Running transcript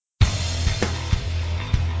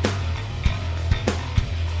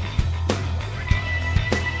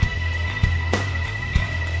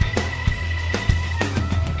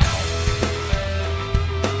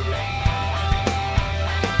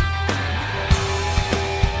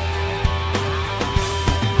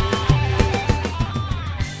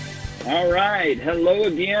right. Hello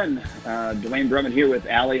again. Duane Brummett here with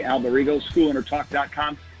Allie Alberigo,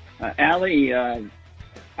 schoolintertalk.com. Allie,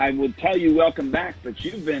 I would tell you welcome back, but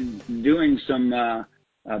you've been doing some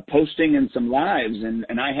posting and some lives,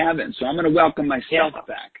 and I haven't. So I'm going to welcome myself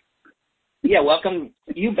back. Yeah, welcome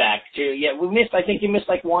you back too. Yeah, I think you missed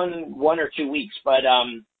like one or 2 weeks, but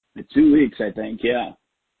 2 weeks, I think. Yeah.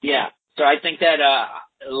 Yeah. So I think that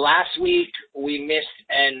last week we missed,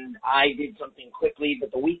 and I did something quickly,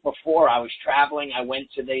 but the week before I was traveling. I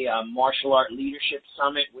went to the Martial Art Leadership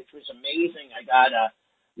Summit, which was amazing. I got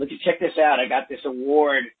check this out. I got this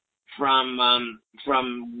award from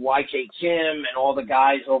YK Kim and all the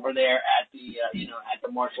guys over there at the at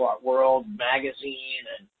the Martial Art World magazine,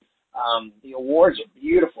 and the awards are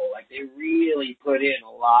beautiful. Like, they really put in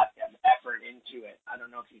a lot of effort into it. I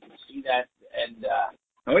don't know if you can see that, and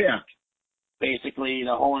oh yeah. Basically,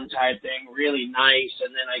 the whole entire thing, really nice.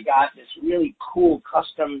 And then I got this really cool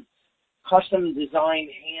custom design,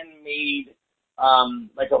 handmade,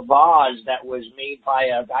 like a vase that was made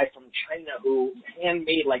by a guy from China who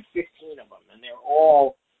handmade like 15 of them. And they're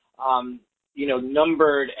all,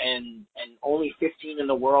 numbered, and only 15 in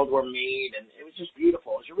the world were made. And it was just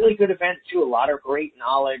beautiful. It was a really good event, too. A lot of great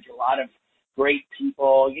knowledge, a lot of great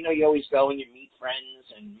people. You know, you always go and you meet friends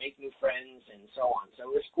and make new friends and so on. So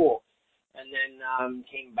it was cool. And then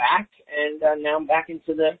came back, and now I'm back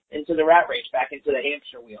into the rat race, back into the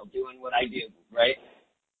hamster wheel, doing what I do, right?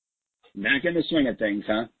 Back in the swing of things,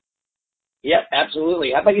 huh? Yep,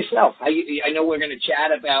 absolutely. How about yourself? I know we're going to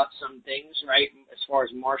chat about some things, right, as far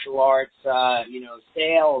as martial arts,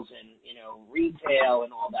 sales and, retail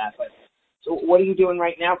and all that. But so what are you doing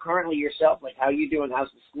right now currently yourself? Like, how are you doing?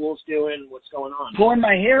 How's the schools doing? What's going on? Pulling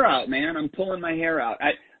my hair out, man. I'm pulling my hair out.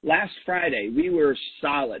 Last Friday, we were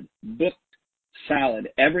booked solid,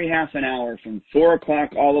 every half an hour from 4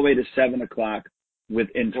 o'clock all the way to 7 o'clock with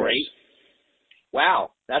intros. Great.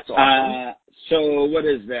 Wow, that's awesome. So what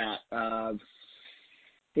is that?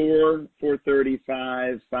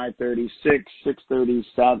 4:35, 5:36,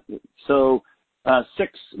 6:37. So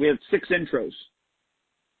we had 6 intros.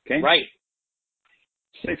 Okay. Right.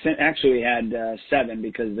 6. Actually, we had 7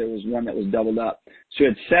 because there was one that was doubled up. So we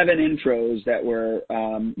had 7 intros that were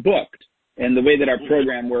booked. And the way that our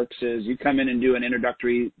program works is you come in and do an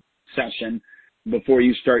introductory session before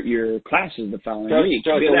you start your classes the following week.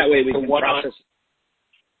 So that way we can process.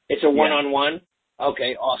 It's a one-on-one?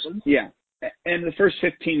 Okay, awesome. Yeah. And the first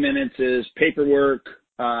 15 minutes is paperwork,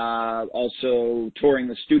 also touring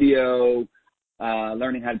the studio,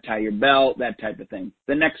 learning how to tie your belt, that type of thing.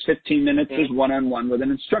 The next 15 minutes is one-on-one with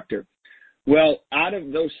an instructor. Well, out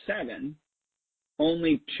of those 7,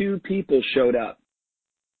 only 2 people showed up.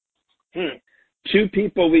 2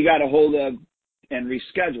 people we got a hold of and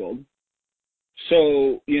rescheduled.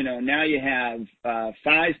 So, now you have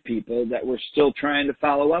 5 people that we're still trying to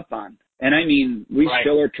follow up on. And I mean, we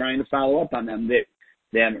still are trying to follow up on them.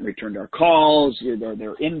 They haven't returned our calls.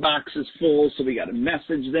 Their inbox is full, so we got to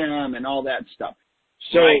message them and all that stuff.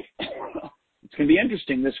 So it's going to be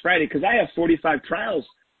interesting this Friday because I have 45 trials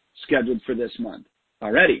scheduled for this month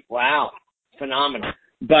already. Wow. Phenomenal.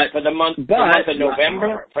 But for the month of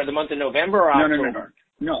November? For the month of November or October?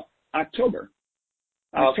 No, October.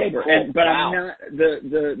 Okay, cool. But I'm not,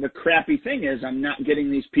 the crappy thing is I'm not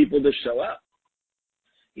getting these people to show up.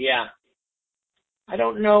 Yeah. I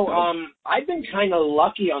don't know. I've been kind of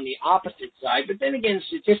lucky on the opposite side, but then again,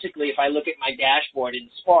 statistically, if I look at my dashboard in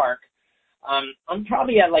Spark, I'm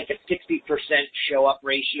probably at like a 60% show up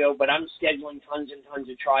ratio, but I'm scheduling tons and tons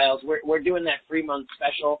of trials. We're doing that 3-month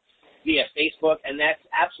special via Facebook, and that's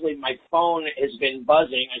absolutely, my phone has been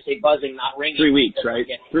buzzing. I say buzzing, not ringing. 3 weeks, right?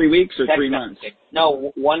 3 weeks or 3 months?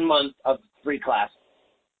 No, 1 month of free classes.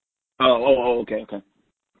 Okay.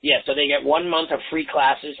 Yeah, so they get 1 month of free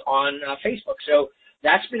classes on Facebook. So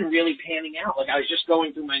that's been really panning out. Like, I was just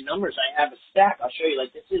going through my numbers. I have a stack. I'll show you.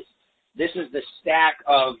 Like, this is the stack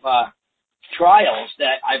of trials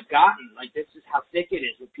that I've gotten. Like, this is how thick it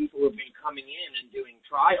is with people who have been coming in and doing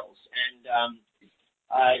trials. And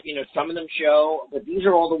some of them show, but these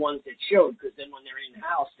are all the ones that showed, because then when they're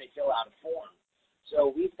in-house, they fill out a form. So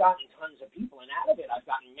we've gotten tons of people, and out of it, I've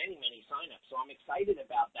gotten many, many signups. So I'm excited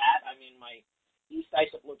about that. I mean, my East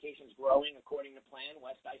ISIP location is growing according to plan.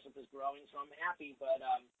 West ISIP is growing, so I'm happy. But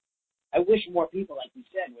I wish more people, like you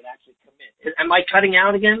said, would actually commit. Am I cutting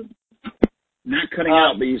out again? Not cutting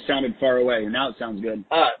out, but you sounded far away. Now it sounds good.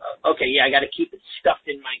 Okay, yeah, I got to keep it stuffed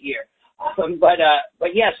in my ear.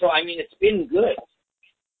 But yeah, so I mean, it's been good.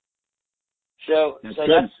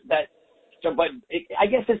 I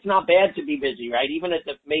guess it's not bad to be busy, right? Even if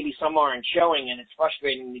maybe some aren't showing and it's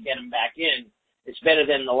frustrating to get them back in. it's better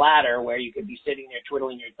than the latter where you could be sitting there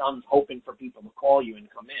twiddling your thumbs hoping for people to call you and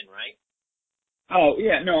come in, right? Oh,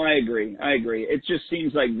 yeah, no, I agree. It just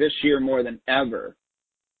seems like this year more than ever,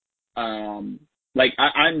 I'm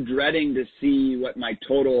dreading to see what my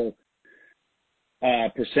total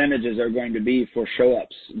percentages are going to be for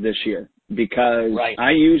show-ups this year, because right.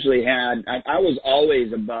 I usually I was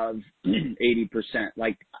always above 80%.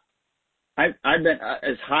 Like I've been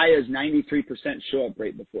as high as 93% show-up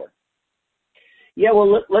rate before. Yeah,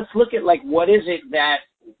 well, let's look at what is it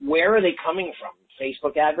where are they coming from?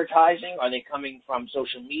 Facebook advertising? Are they coming from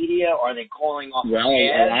social media? Or are they calling off? Well,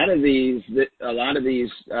 a lot of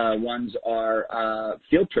these ones are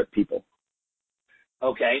field trip people.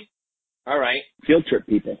 Okay. All right. Field trip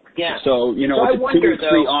people. Yeah. So, it's a 2-week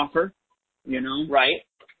free offer, Right.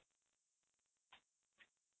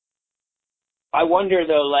 I wonder,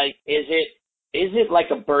 though, is it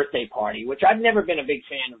like a birthday party, which I've never been a big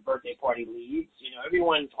fan of birthday party leads.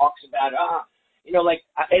 Everyone talks about,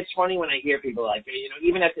 it's funny when I hear people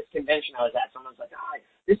even at this convention I was at, someone's like,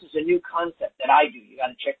 this is a new concept that I do. You got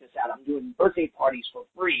to check this out. I'm doing birthday parties for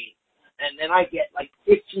free. And then I get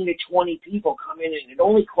 15 to 20 people come in, and it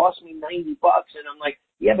only costs me $90. And I'm like,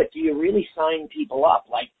 yeah, but do you really sign people up?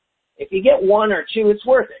 If you get one or two, it's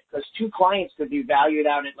worth it, because 2 clients could be valued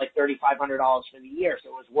out at $3,500 for the year. So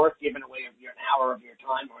it was worth giving away an hour of your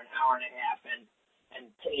time or an hour and a half and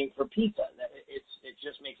paying for pizza. It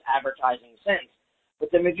just makes advertising sense. But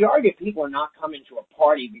the majority of people are not coming to a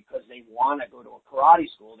party because they want to go to a karate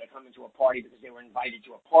school. They're coming to a party because they were invited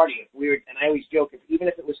to a party. And I always joke, even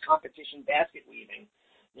if it was competition basket weaving,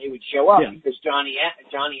 they would show up because Johnny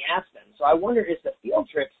asked them. So I wonder, is the field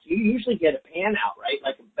trips, you usually get a pan out, right?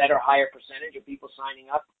 Like a better, higher percentage of people signing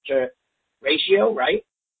up to ratio, right?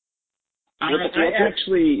 So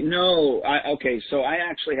I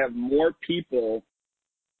actually have more people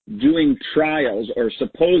doing trials or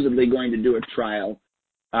supposedly going to do a trial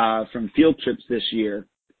from field trips this year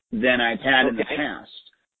than I've had in the past.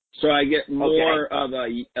 So I get more of a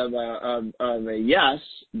yes,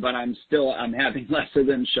 but I'm having less of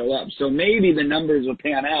them show up. So maybe the numbers will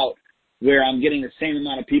pan out where I'm getting the same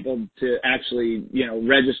amount of people to actually,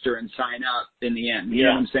 register and sign up in the end. You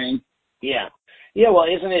know what I'm saying? Yeah. Yeah, well,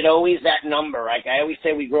 isn't it always that number? Like I always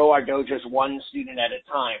say, we grow our dojos one student at a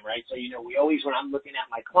time, right? So, we always, when I'm looking at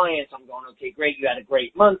my clients, I'm going, okay, great, you had a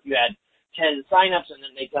great month, you had 10 signups, and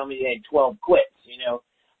then they tell me they had 12 quits,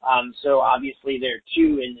 So obviously they're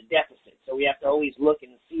 2 in the deficit. So we have to always look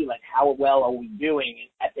and see, how well are we doing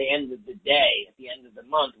at the end of the day, at the end of the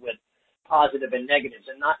month, with positive and negatives.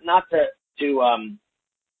 And not to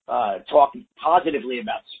talk positively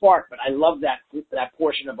about Spark, but I love that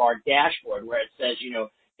portion of our dashboard where it says,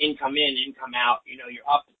 income in, income out, you're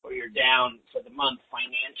up or you're down for the month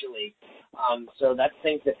financially. So that's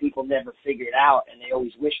things that people never figured out and they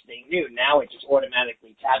always wish they knew. Now it just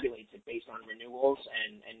automatically tabulates it based on renewals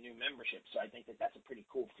and new memberships. So I think that's a pretty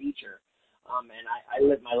cool feature. And I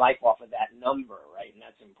live my life off of that number, right? And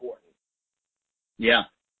that's important. Yeah.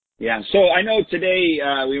 Yeah. So I know today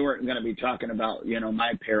we weren't going to be talking about,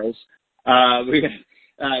 my perils. We're going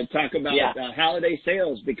to talk about holiday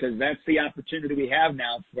sales, because that's the opportunity we have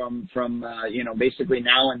now from basically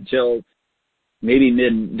now until maybe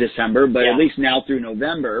mid-December, but at least now through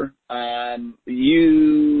November.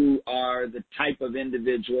 You are the type of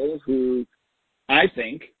individual who, I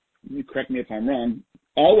think, correct me if I'm wrong,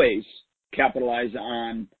 always capitalize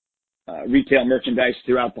on retail merchandise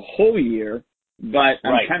throughout the whole year. But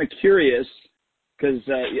I'm kind of curious because,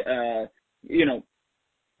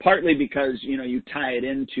 partly because, you tie it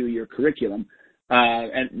into your curriculum,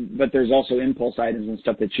 but there's also impulse items and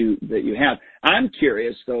stuff that you have. I'm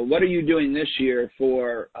curious, though, what are you doing this year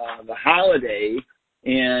for the holiday?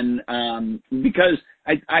 And because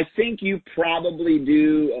I think you probably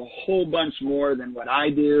do a whole bunch more than what I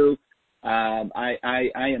do. I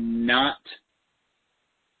am not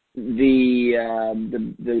the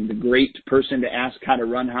great person to ask how to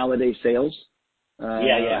run holiday sales.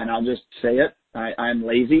 And I'll just say it. I'm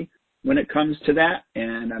lazy when it comes to that,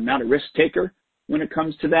 and I'm not a risk taker when it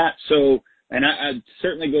comes to that. So, and I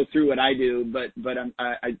certainly go through what I do, but I'm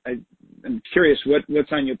curious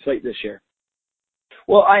what's on your plate this year.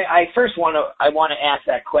 Well, I first want to ask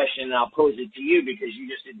that question, and I'll pose it to you because you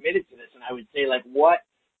just admitted to this, and I would say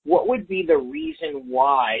what would be the reason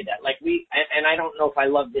why that, and I don't know if I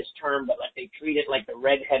love this term, but they treat it like the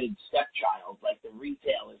redheaded stepchild, like the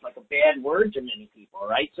retail is like a bad word to many people,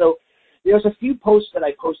 right? So there's a few posts that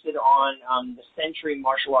I posted on the Century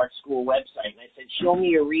Martial Arts School website, and I said, show me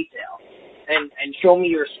your retail, and show me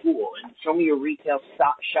your school, and show me your retail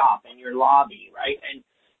shop and your lobby, right? And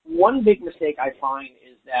one big mistake I find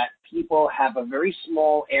is that people have a very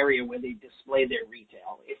small area where they display their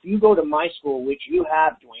retail. If you go to my school, which you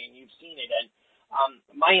have, Duane, you've seen it, and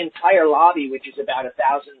my entire lobby, which is about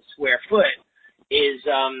 1,000 square foot,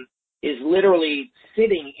 is literally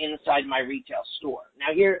sitting inside my retail store.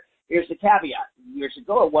 Now here's the caveat. Years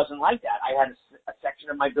ago, it wasn't like that. I had a section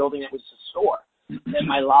of my building that was a store. Then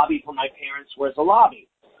my lobby for my parents was a lobby.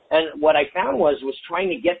 And what I found was trying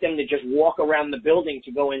to get them to just walk around the building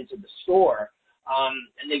to go into the store.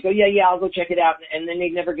 And they go, yeah, I'll go check it out. And then they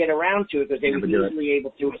never get around to it because they were easily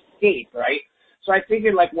able to escape, right? So I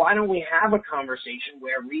figured, like, why don't we have a conversation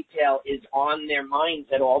where retail is on their minds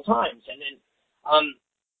at all times? And then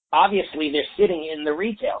obviously they're sitting in the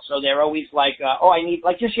retail. So they're always like, I need,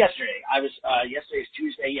 like just yesterday. Yesterday's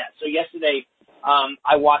Tuesday, yeah. So yesterday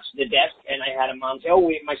I watched the desk, and I had a mom say,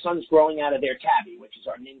 my son's growing out of their tabby, which is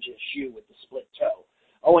our ninja shoe with the split toe.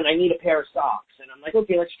 And I need a pair of socks. And I'm like,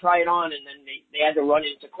 okay, let's try it on. And then they had to run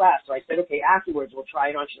into class. So I said, okay, afterwards we'll try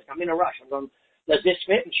it on. She's like, I'm in a rush. I'm going, does this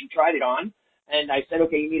fit? And she tried it on. And I said,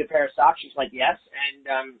 okay, you need a pair of socks? She's like, yes. And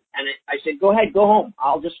I said, go ahead, go home.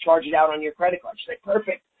 I'll just charge it out on your credit card. She's like,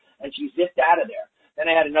 perfect. And she zipped out of there. Then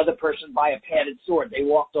I had another person buy a padded sword. They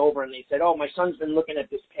walked over and they said, my son's been looking at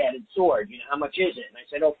this padded sword. How much is it? And I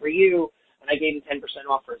said, for you. And I gave him 10%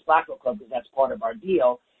 off for his Black Belt Club because that's part of our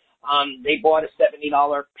deal. They bought a $70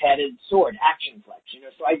 padded sword, Action Flex.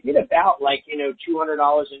 So I did about $200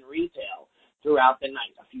 in retail throughout the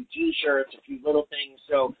night. A few T-shirts, a few little things.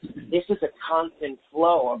 So this is a constant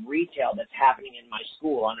flow of retail that's happening in my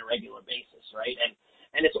school on a regular basis, right?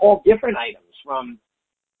 And it's all different items from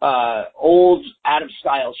old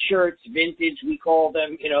out-of-style shirts, vintage, we call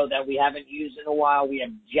them, that we haven't used in a while. We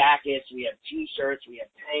have jackets, we have T-shirts, we have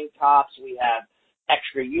tank tops, we have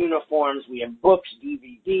extra uniforms, we have books,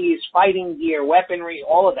 DVDs, fighting gear, weaponry,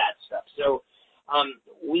 all of that stuff. So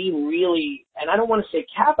we really, and I don't want to say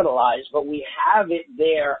capitalize, but we have it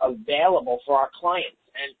there available for our clients.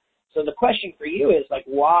 And so the question for you is, like,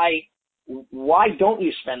 why don't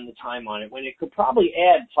you spend the time on it when it could probably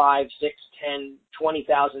add 5, 6, 10,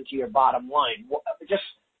 20,000 to your bottom line? Just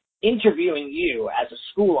interviewing you as a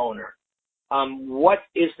school owner, what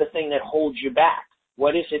is the thing that holds you back?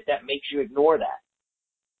 What is it that makes you ignore that?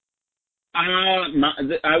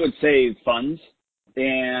 I would say funds,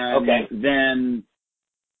 and okay.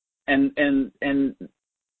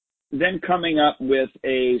 then coming up with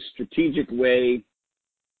a strategic way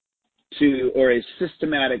or a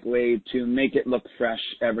systematic way to make it look fresh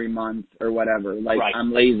every month or whatever. Like, right.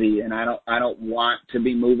 I'm lazy and I don't want to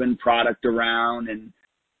be moving product around and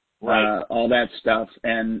right. All that stuff.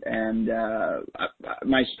 And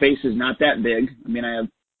my space is not that big. I mean, I have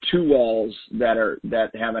 2 walls that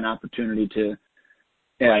have an opportunity to,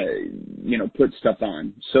 put stuff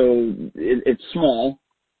on. So it's small.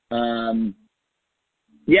 I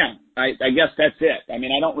guess that's it. I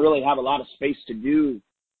mean, I don't really have a lot of space to do.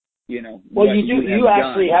 Well, you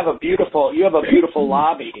actually have a beautiful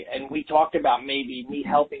lobby, and we talked about maybe me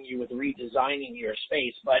helping you with redesigning your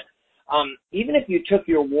space. But even if you took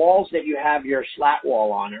your walls that you have your slat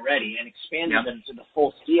wall on already and expanded them to the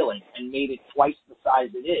full ceiling and made it twice the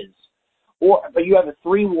size it is, but you have a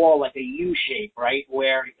 3-wall like a U shape, right?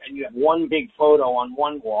 And you have one big photo on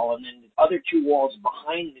one wall, and then the other 2 walls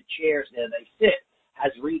behind the chairs there they sit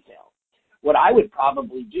has retail. What I would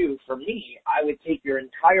probably do, for me, I would take your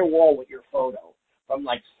entire wall with your photo from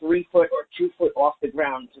like 3 foot or 2 foot off the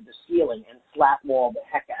ground to the ceiling and flat wall the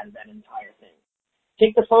heck out of that entire thing.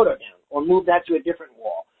 Take the photo down or move that to a different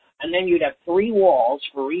wall. And then you'd have 3 walls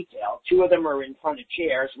for retail. 2 of them are in front of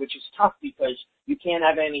chairs, which is tough because you can't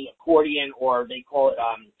have any accordion, or they call it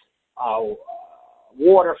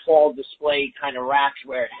waterfall display kind of racks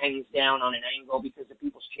where it hangs down on an angle because of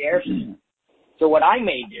people's chairs. So what I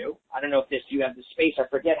may do, I don't know if you have the space, I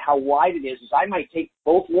forget how wide it is I might take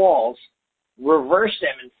both walls, reverse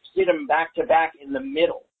them, and sit them back to back in the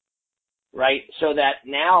middle, right? So that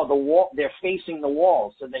now they're facing the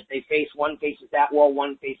wall, so that one faces that wall,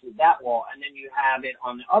 one faces that wall, and then you have it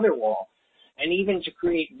on the other wall. And even to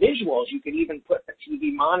create visuals, you could even put a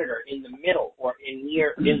TV monitor in the middle or in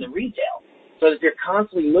the retail, so that they're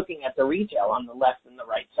constantly looking at the retail on the left and the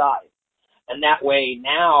right side. And that way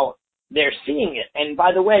now they're seeing it. And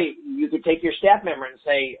by the way, you could take your staff member and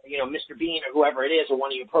say, Mr. Bean or whoever it is, or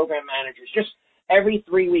one of your program managers, just every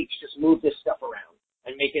 3 weeks, just move this stuff around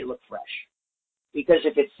and make it look fresh. Because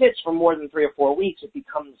if it sits for more than 3 or 4 weeks, it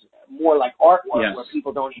becomes more like artwork where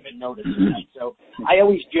people don't even notice it. Right? So I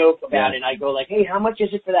always joke about it. I go like, hey, how much is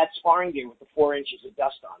it for that sparring gear with the 4 inches of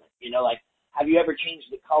dust on it? Have you ever changed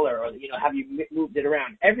the color, or, have you moved it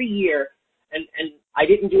around? Every year, and I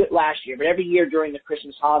didn't do it last year, but every year during the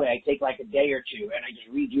Christmas holiday, I take like a day or two and I just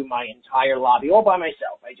redo my entire lobby all by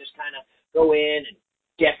myself. I just kind of go in and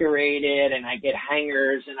decorate it, and I get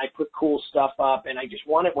hangers and I put cool stuff up, and I just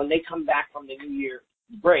want it when they come back from the New Year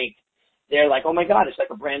break, they're like, oh my God, it's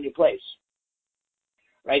like a brand new place.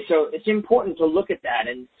 Right? So it's important to look at that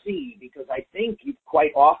and see, because I think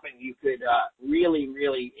quite often you could really,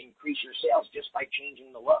 really increase your sales just by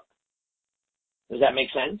changing the look. Does that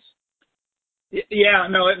make sense? Yeah,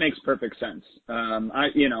 no, it makes perfect sense. I'm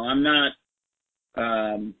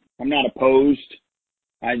not opposed.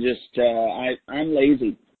 I'm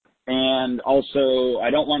lazy. And also,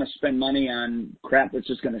 I don't want to spend money on crap that's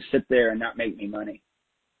just going to sit there and not make me money.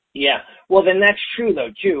 Yeah. Well, then that's true,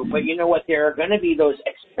 though, too. But you know what? There are going to be those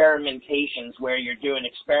experimentations where you're doing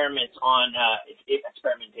experiments on,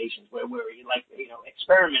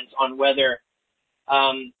 experiments on whether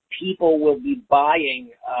people will be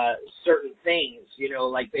buying certain things,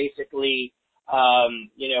 like basically,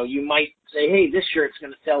 you might say, hey, this shirt's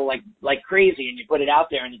going to sell like crazy, and you put it out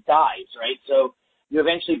there and it dies, right? So you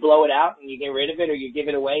eventually blow it out and you get rid of it, or you give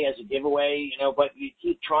it away as a giveaway, but you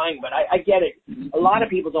keep trying. But I get it. A lot of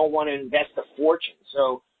people don't want to invest a fortune.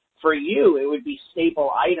 So for you, it would be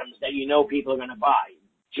staple items that people are going to buy.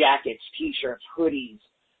 Jackets, T-shirts, hoodies,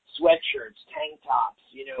 sweatshirts, tank tops,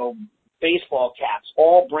 baseball caps,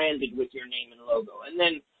 all branded with your name and logo. And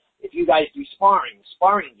then if you guys do sparring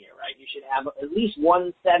gear, right, you should have at least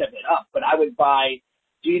one set of it up. But I would buy,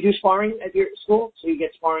 do you do sparring at your school so you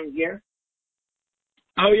get sparring gear?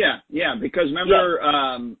 Oh, yeah, because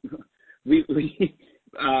remember, we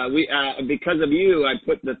because of you, I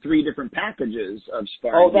put the 3 different packages of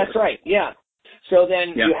sparring gear. Oh, that's right, yeah. So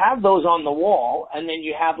then you have those on the wall, and then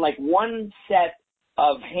you have like one set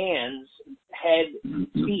of hands, head,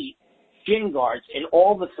 feet, shin guards in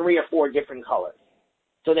all the 3 or 4 different colors.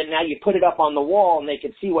 So then now you put it up on the wall, and they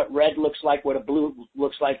can see what red looks like, what a blue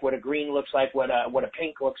looks like, what a green looks like, what a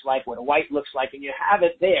pink looks like, what a white looks like, and you have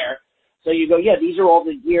it there. So you go, yeah, these are all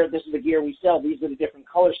the gear. This is the gear we sell. These are the different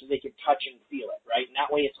colors, so they can touch and feel it, right? And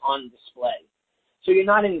that way it's on display. So you're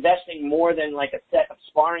not investing more than like a set of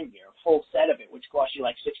sparring gear, a full set of it, which costs you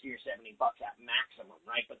like $60 or $70 at maximum,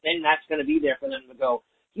 right? But then that's going to be there for them to go,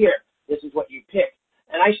 here, this is what you pick.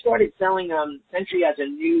 And I started selling Century has a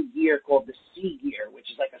new gear called the Sea Gear,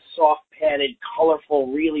 which is like a soft padded,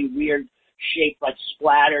 colorful, really weird shape, like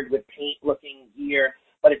splattered with paint-looking gear.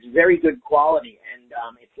 But it's very good quality, and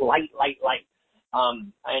it's light.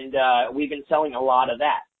 And we've been selling a lot of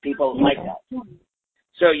that. People like that.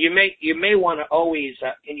 So you may want to always.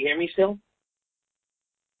 Can you hear me still?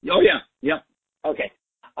 Oh yeah. Okay.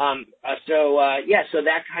 So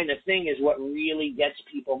that kind of thing is what really gets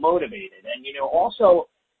people motivated, and also,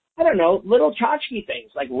 I don't know, little tchotchke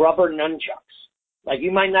things like rubber nunchucks. Like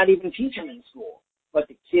you might not even teach them in school, but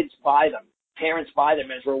the kids buy them. Parents buy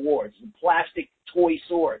them as rewards. The plastic toy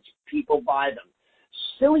swords, people buy them.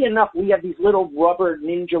 Silly enough, we have these little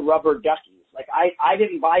ninja rubber duckies. Like I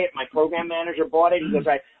didn't buy it. My program manager bought it. He goes,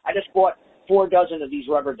 I just bought 4 dozen of these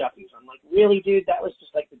rubber duckies. I'm like, really, dude? That was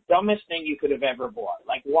just like the dumbest thing you could have ever bought.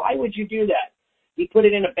 Like, why would you do that? He put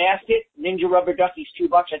it in a basket. Ninja rubber duckies,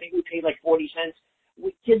 $2. I think we paid like 40 cents.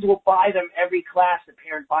 Kids will buy them every class. The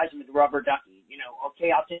parent buys them with the rubber ducky.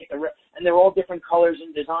 Okay, I'll take and they're all different colors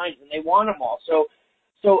and designs, and they want them all. So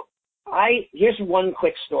here's one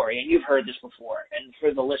quick story, and you've heard this before, and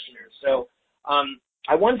for the listeners. So,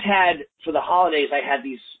 I once had, for the holidays, I had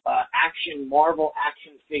these Marvel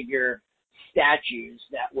action figure statues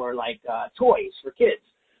that were like toys for kids.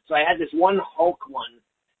 So I had this one Hulk one,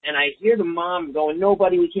 and I hear the mom going, "No,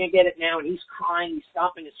 buddy, we can't get it now," and he's crying, he's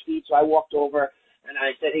stomping his feet. So I walked over, and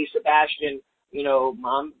I said, "Hey, Sebastian,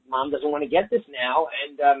 mom doesn't want to get this now,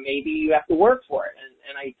 and maybe you have to work for it."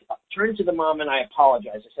 And I turned to the mom and I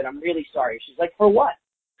apologized. I said, "I'm really sorry." She's like, "For what?"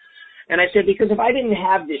 And I said, "Because if I didn't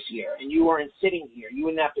have this year and you weren't sitting here, you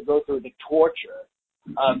wouldn't have to go through the torture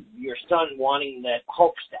of your son wanting that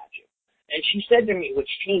Hulk statue." And she said to me, which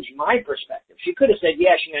changed my perspective. She could have said,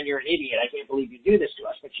 "Yeah, you're an idiot. I can't believe you do this to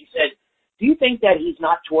us." But she said, "Do you think that he's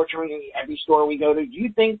not torturing me every store we go to? Do you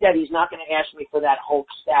think that he's not going to ask me for that Hulk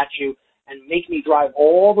statue and make me drive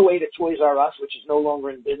all the way to Toys R Us, which is no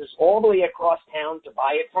longer in business, all the way across town to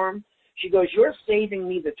buy it for him?" She goes, "You're saving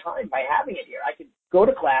me the time by having it here. I could go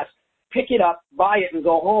to class, pick it up, buy it, and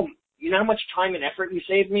go home. You know how much time and effort you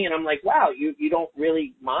saved me?" And I'm like, "Wow, you don't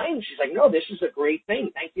really mind?" She's like, "No, this is a great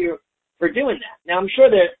thing. Thank you for doing that." Now, I'm sure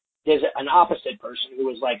that there's an opposite person who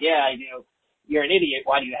was like, "Yeah, you're an idiot.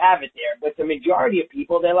 Why do you have it there?" But the majority of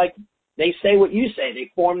people, they say what you say.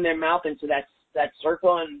 They form their mouth into that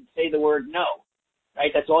circle and say the word no,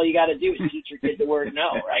 right? That's all you got to do is teach your kid the word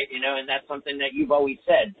no, right? You know, and that's something that you've always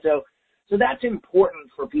said. So that's important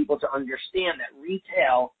for people to understand that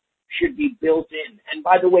retail should be built in. And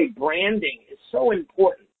by the way, branding is so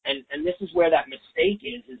important. And this is where that mistake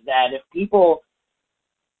is that if people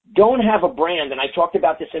don't have a brand, and I talked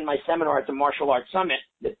about this in my seminar at the Martial Arts Summit,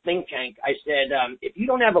 the think tank, I said, if you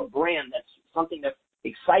don't have a brand that's something that's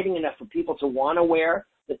exciting enough for people to want to wear,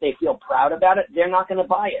 that they feel proud about it, they're not going to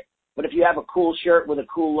buy it. But if you have a cool shirt with a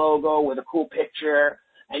cool logo, with a cool picture,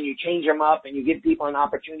 and you change them up and you give people an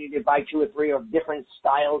opportunity to buy 2 or 3 of different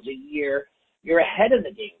styles a year, you're ahead of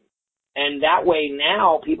the game. And that way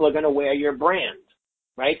now people are going to wear your brand,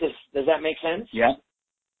 right? Does that make sense? Yeah.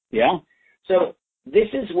 Yeah. So this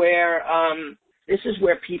is where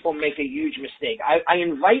people make a huge mistake. I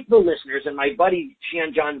invite the listeners, and my buddy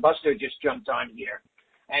Shion John Buster just jumped on here.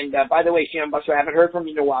 And by the way, Shion Buster, I haven't heard from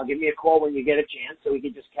you in a while. Give me a call when you get a chance so we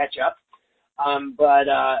can just catch up.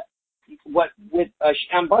 What with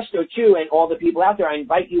Shion Buster too, and all the people out there, I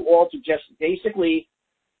invite you all to just basically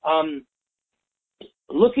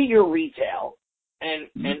look at your retail and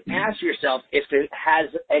ask yourself if it has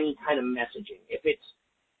any kind of messaging, if it's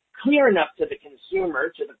clear enough to the consumer,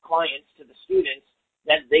 to the clients, to the students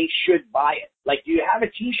that they should buy it. Like, do you have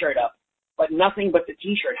a T-shirt up, but nothing but the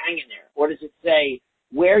T-shirt hanging there? Or does it say,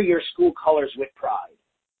 wear your school colors with pride?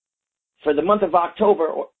 For the month of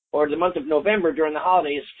October or the month of November during the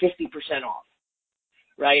holidays, 50% off,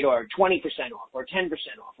 right? Or 20% off or 10%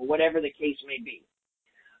 off or whatever the case may be.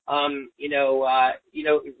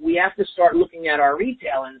 We have to start looking at our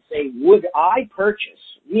retail and say, would I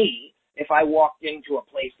purchase me if I walked into a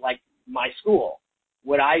place like my school?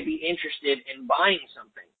 Would I be interested in buying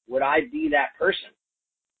something? Would I be that person?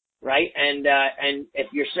 Right? And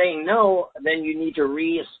if you're saying no, then you need to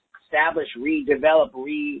reestablish, redevelop,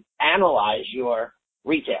 reanalyze your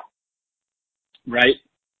retail. Right.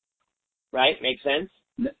 Right? Make sense?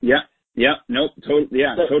 Yeah. Yeah. Nope.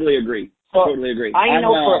 Totally agree. Totally agree. I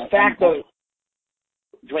know for a fact, though,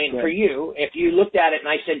 Duane, for you, if you looked at it and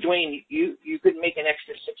I said, Duane, you could make an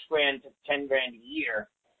extra $6,000 to $10,000 a year.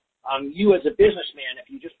 You as a businessman, if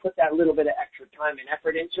you just put that little bit of extra time and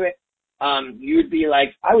effort into it, you'd be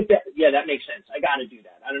like, yeah, that makes sense. I got to do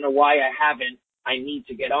that. I don't know why I haven't. I need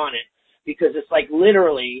to get on it, because it's like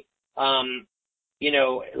literally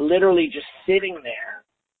just sitting there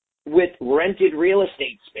with rented real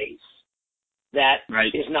estate space that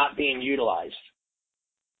is not being utilized.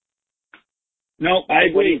 No, I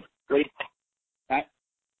agree. What do you think?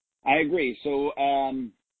 I agree. So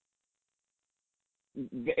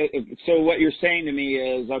what you're saying to me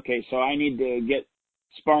is, okay, so I need to get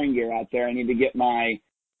sparring gear out there. I need to get my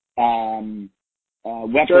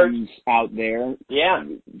weapons out there. Yeah.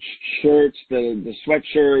 Shirts, the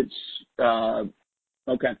sweatshirts.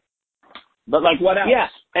 Okay. But like what else? Yeah.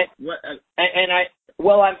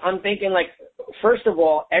 I'm thinking, like, first of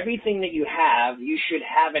all, everything that you have, you should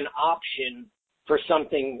have an option for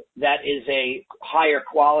something that is a higher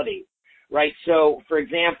quality, right? So, for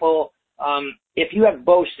example, if you have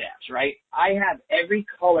bow staffs, right? I have every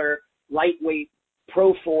color lightweight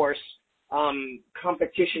Pro Force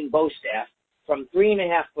competition bow staff from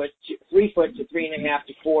 3.5 foot to 3 foot to 3.5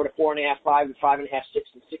 to 4 to 4.5, 5 to 5.5,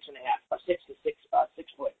 6 to 6.5, 6 to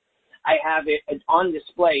 6 foot. I have it on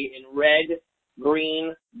display in red,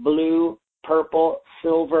 green, blue, purple,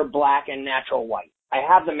 silver, black, and natural white. I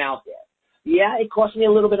have them out there. Yeah, it cost me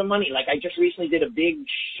a little bit of money. Like, I just recently did a big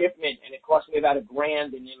shipment, and it cost me about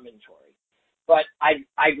 $1,000 in inventory. But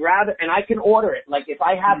I'd rather, and I can order it. Like, if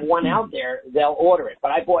I have one out there, they'll order it. But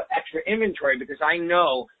I bought extra inventory because I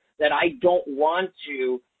know that I don't want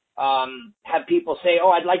to have people say, oh,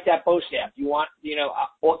 I'd like that bow staff. You want,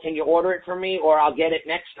 or can you order it for me, or I'll get it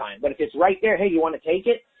next time. But if it's right there, hey, you want to take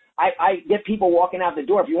it? I get people walking out the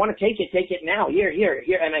door. If you want to take it now. Here.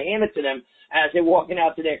 And I hand it to them as they're walking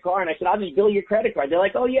out to their car. And I said, I'll just bill your credit card. They're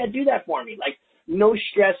like, oh, yeah, do that for me. Like, no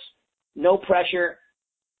stress, no pressure,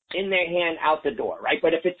 in their hand, out the door, right?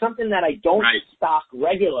 But if it's something that I don't stock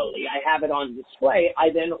regularly, I have it on display, I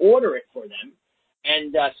then order it for them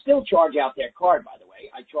and still charge out their card, by the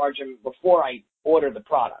way. I charge them before I order the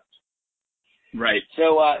product. Right.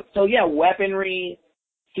 So yeah, weaponry,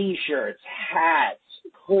 T-shirts, hats,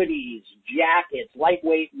 hoodies, jackets,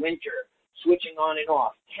 lightweight winter, switching on and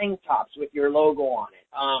off, tank tops with your logo on it,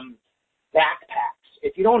 backpacks.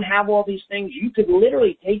 If you don't have all these things, you could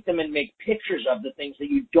literally take them and make pictures of the things that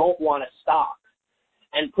you don't want to stock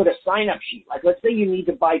and put a sign-up sheet. Like, let's say you need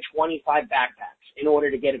to buy 25 backpacks in order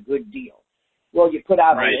to get a good deal. Well, you put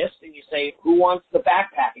out a list and you say, who wants the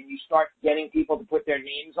backpack? And you start getting people to put their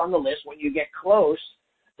names on the list. When you get close,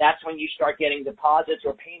 that's when you start getting deposits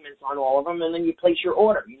or payments on all of them, and then you place your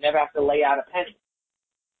order. You never have to lay out a penny.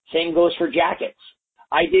 Same goes for jackets.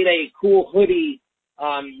 I did a cool hoodie,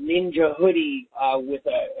 ninja hoodie, with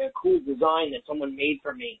a cool design that someone made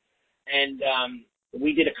for me. And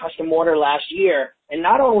we did a custom order last year. And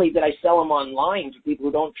not only did I sell them online to people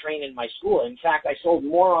who don't train in my school, in fact, I sold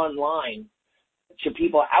more online to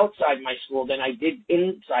people outside my school than I did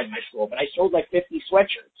inside my school. But I sold like 50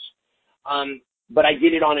 sweatshirts. But I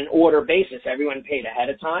did it on an order basis. Everyone paid ahead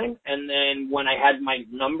of time. And then when I had my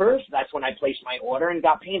numbers, that's when I placed my order and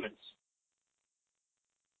got payments.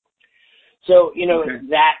 So, you know,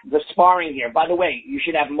 the sparring gear, by the way, you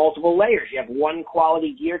should have multiple layers. You have one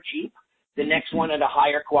quality gear cheap, the next one at a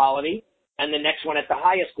higher quality, and the next one at the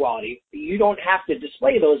highest quality. You don't have to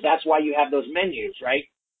display those. That's why you have those menus, right?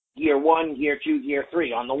 Gear 1, Gear 2, Gear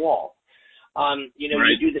 3 on the wall. You know,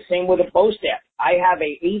 you do the same with a bow staff. I have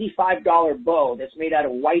a $85 bow that's made out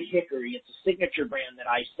of white hickory. It's a signature brand that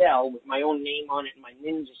I sell with my own name on it and my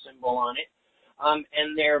ninja symbol on it.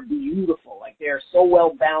 And they're beautiful. Like, they're so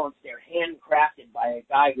well balanced. They're handcrafted by a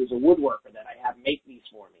guy who's a woodworker that I have make these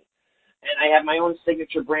for me. And I have my own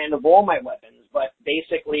signature brand of all my weapons. But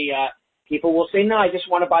basically, people will say, no, I just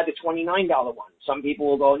want to buy the $29 one. Some people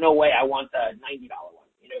will go, no way, I want the $90 one.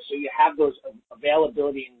 You know, so you have those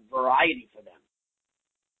availability and variety for them.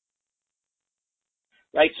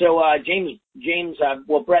 Right, so James,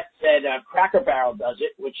 well, Brett said Cracker Barrel does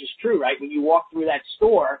it, which is true, right? When you walk through that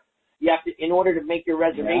store, you have to, in order to make your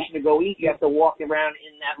reservation to go eat, you have to walk around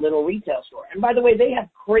in that little retail store. And by the way, they have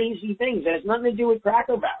crazy things. It has nothing to do with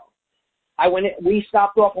Cracker Barrel. We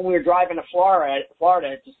stopped off when we were driving to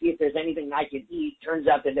Florida to see if there's anything I could eat. Turns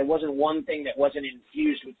out that there wasn't one thing that wasn't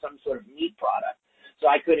infused with some sort of meat product, so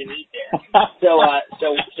I couldn't eat there.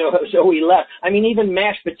 So we left. I mean, even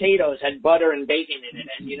mashed potatoes had butter and bacon in it,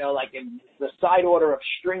 and you know, like the side order of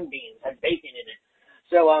string beans had bacon in it.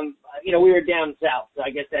 So, you know, we were down south, so I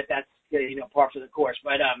guess that's, you know, parts of the course.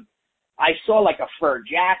 But, I saw like a fur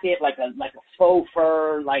jacket, like a faux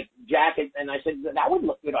fur, like jacket, and I said, that would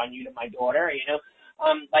look good on you, to my daughter, you know.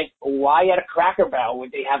 Like, why at a Cracker Barrel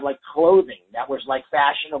would they have like clothing that was like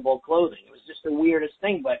fashionable clothing? It was just the weirdest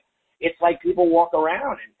thing, but it's like people walk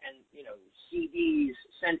around and you know, CDs,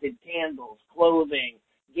 scented candles, clothing,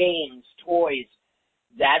 games, toys.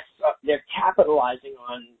 That's, they're capitalizing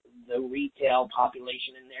on the retail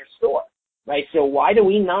population in their store, right? So why do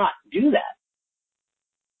we not do that?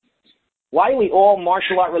 Why are we all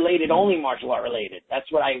martial art related, only martial art related? That's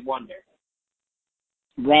what I wonder.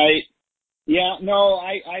 Right. Yeah, no,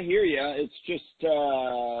 I hear you. It's just,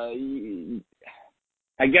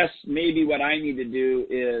 I guess maybe what I need to do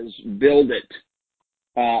is build it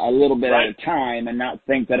a little bit at a time and not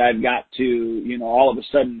think that I've got to, you know, all of a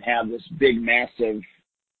sudden have this big, massive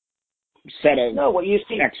set of you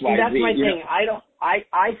see, X, Y, that's Z, my thing.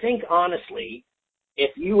 I think honestly,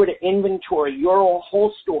 if you were to inventory your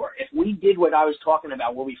whole store, if we did what I was talking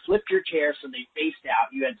about, where we flipped your chairs so they faced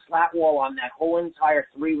out, you had slat wall on that whole entire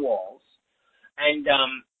 3 walls, and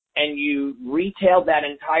you retailed that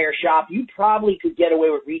entire shop, you probably could get away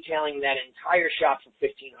with retailing that entire shop for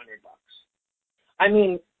 $1,500. I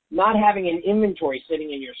mean, not having an inventory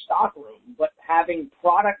sitting in your stock room, but having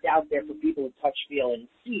product out there for people to touch, feel, and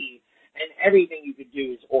see, and everything you could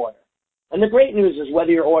do is order. And the great news is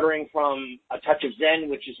whether you're ordering from A Touch of Zen,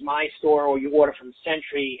 which is my store, or you order from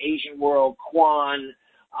Century, Asian World, Quan,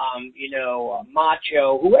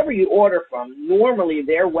 Macho, whoever you order from, normally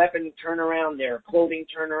their weapon turnaround, their clothing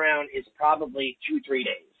turnaround is probably 2-3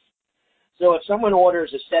 days. So if someone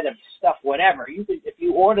orders a set of stuff, whatever, if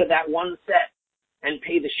you order that one set and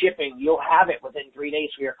pay the shipping, you'll have it within 3 days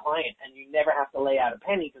for your client, and you never have to lay out a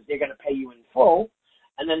penny because they're going to pay you in full,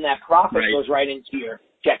 and then that profit goes right into your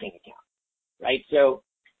checking account. Right, so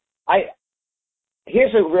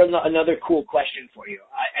here's another cool question for you,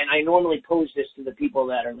 and I normally pose this to the people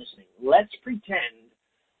that are listening. Let's pretend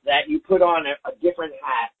that you put on a different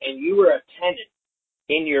hat and you were a tenant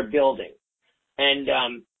in your building, and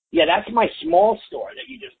that's my small store that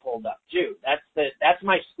you just pulled up too. That's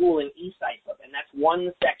my school in East Islip, and that's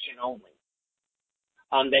one section only.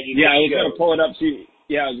 That you I was going to pull it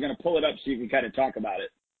up. So you can kind of talk about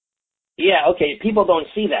it. Yeah, okay. People don't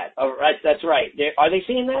see that. Oh, right, that's right. Are they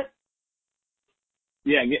seeing that?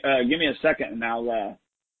 Yeah, give me a second and I'll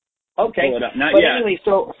okay. pull it up. Not but yet. Anyway,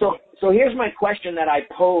 so here's my question that I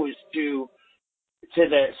posed to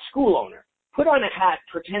the school owner. Put on a hat,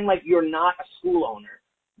 pretend like you're not a school owner,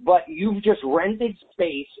 but you've just rented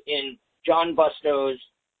space in John Busto's,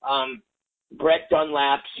 Brett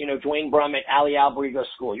Dunlap's, Duane Brummett, Allie Alberigo's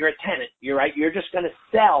school. You're a tenant. You're right. You're just going to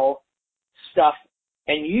sell stuff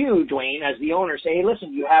And you, Duane, as the owner, say, hey,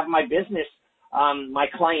 listen, you have my business, my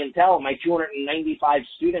clientele, my 295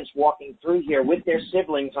 students walking through here with their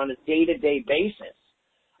siblings on a day-to-day basis.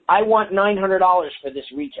 I want $900 for this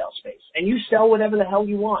retail space. And you sell whatever the hell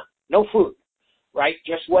you want. No food, right?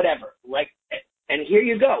 Just whatever, right? And here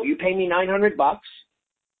you go. You pay me $900.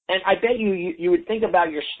 And I bet you would think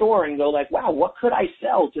about your store and go like, wow, what could I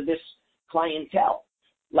sell to this clientele?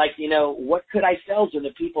 Like, you know, what could I sell to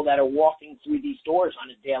the people that are walking through these doors on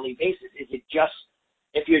a daily basis? Is it just,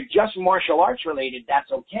 if you're just martial arts related,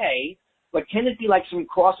 that's okay. But can it be like some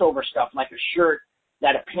crossover stuff, like a shirt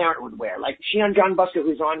that a parent would wear? Like Shion John Buster,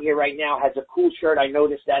 who's on here right now, has a cool shirt. I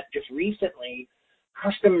noticed that just recently,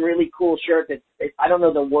 custom, really cool shirt that, I don't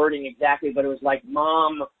know the wording exactly, but it was like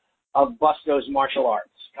Mom of Busto's Martial Arts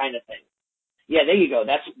kind of thing. Yeah, there you go.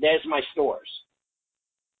 There's my stores.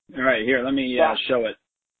 All right, here, let me show it.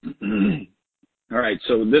 All right,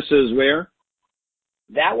 so this is where?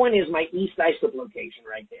 That one is my East Islip location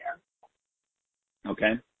right there.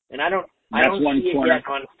 Okay. And I don't one see it corner. yet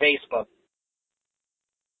on Facebook.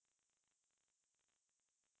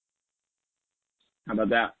 How about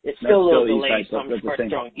that? It's still a little delayed. So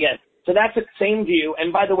yes. So that's the same view.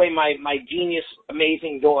 And by the way, my genius,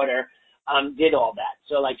 amazing daughter did all that.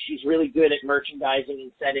 So like she's really good at merchandising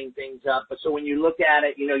and setting things up. But so when you look at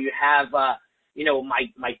it, you know, you have you know,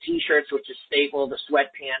 my T-shirts, which is staple, the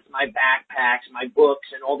sweatpants, my backpacks, my books,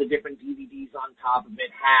 and all the different DVDs on top of it,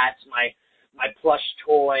 hats, my plush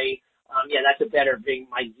toy. Yeah, that's a better thing.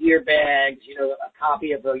 My gear bags, you know, a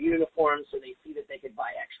copy of the uniforms so they see that they could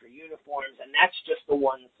buy extra uniforms. And that's just the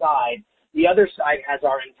one side. The other side has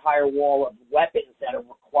our entire wall of weapons that are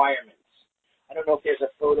requirements. I don't know if there's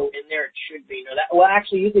a photo in there. It should be. No, well,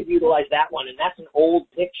 actually, you could utilize that one, and that's an old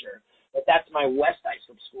picture. But that's my West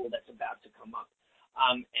Islip school that's about to come up.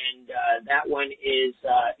 And that one is,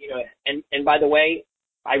 you know, and by the way,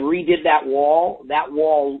 I redid that wall. That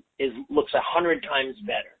wall looks 100 times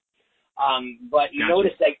better. But you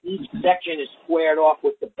notice that each section is squared off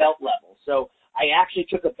with the belt level. So I actually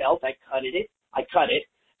took a belt, I cut it,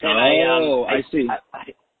 and I see.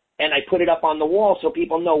 And I put it up on the wall so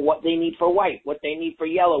people know what they need for white, what they need for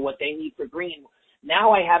yellow, what they need for green.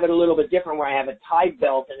 Now I have it a little bit different where I have a tie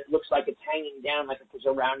belt and it looks like it's hanging down like it was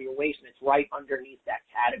around your waist and it's right underneath that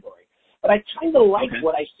category. But I kind of like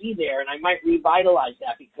what I see there, and I might revitalize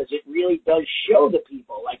that because it really does show the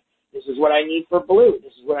people, like, this is what I need for blue,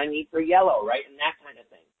 this is what I need for yellow, right, and that kind of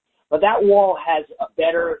thing. But that wall has a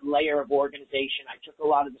better layer of organization. I took a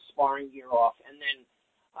lot of the sparring gear off, and then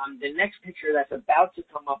the next picture that's about to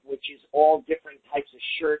come up, which is all different types of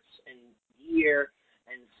shirts and gear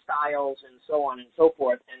and styles and so on and so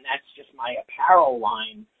forth, and that's just my apparel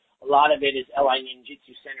line. A lot of it is LI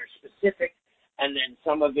Ninjutsu Center specific, and then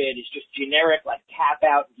some of it is just generic, like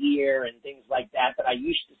cap-out gear and things like that I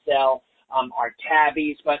used to sell, are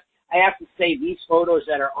tabbies. But I have to say, these photos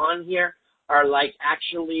that are on here are like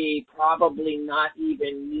actually probably not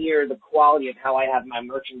even near the quality of how I have my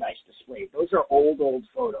merchandise displayed. Those are old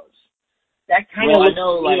photos. That kind of looks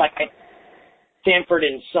to me like Sanford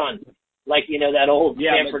and Son. Like, you know, that old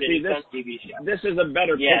Sanford and Son TV show. This is a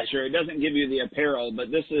better picture. It doesn't give you the apparel,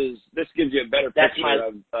 but this gives you a better picture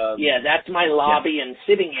of that's my lobby and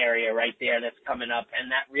sitting area right there that's coming up,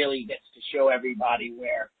 and that really gets to show everybody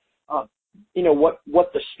where, you know,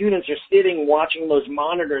 what the students are sitting watching those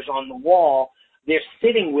monitors on the wall. They're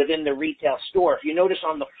sitting within the retail store. If you notice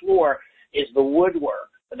on the floor is the woodwork.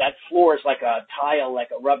 That floor is like a tile, like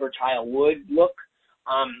a rubber tile wood look.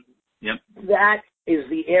 That is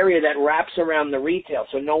the area that wraps around the retail,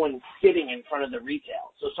 so no one's sitting in front of the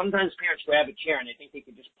retail. So sometimes parents grab a chair and they think they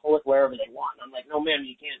can just pull it wherever they want. And I'm like, no, ma'am,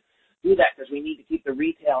 you can't do that because we need to keep the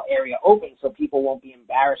retail area open so people won't be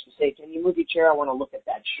embarrassed to say, can you move your chair? I want to look at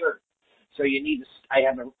that shirt. So you need to, I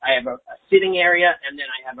have a sitting area, and then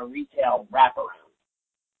I have a retail wraparound.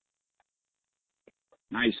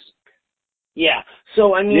 Nice. Yeah.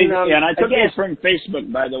 So I mean, and I took these from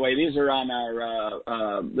Facebook, by the way. These are on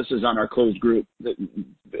our. This is on our closed group.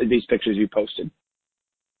 These pictures you posted.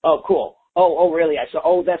 Oh, cool. Oh, really? I saw.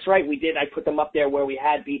 Oh, that's right. We did. I put them up there where we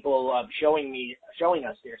had people showing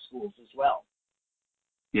us their schools as well.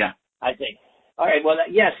 Yeah. I think. All right. Well,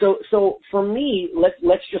 yeah. So for me,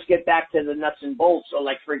 let's just get back to the nuts and bolts. So,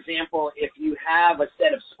 like for example, if you have a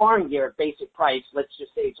set of sparring gear at basic price, let's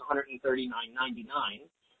just say it's $139.99.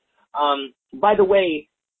 By the way,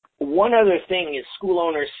 one other thing is school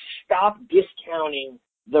owners stop discounting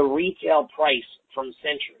the retail price from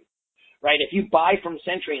Century, right? If you buy from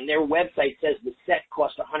Century and their website says the set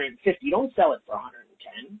costs $150, don't sell it for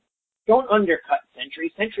 $110. Don't undercut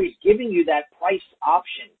Century. Century's giving you that price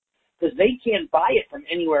option because they can't buy it from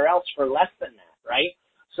anywhere else for less than that, right?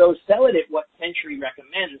 So sell it at what Century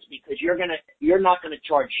recommends, because you're not gonna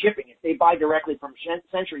charge shipping. If they buy directly from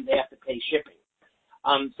Century, they have to pay shipping.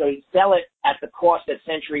 So you sell it at the cost that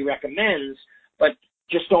Century recommends, but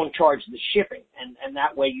just don't charge the shipping, and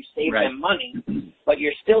that way you save them money, but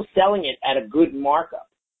you're still selling it at a good markup.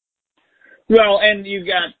 Well, and you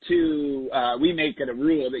got to, we make it a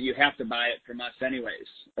rule that you have to buy it from us anyways.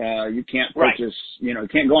 You can't purchase, you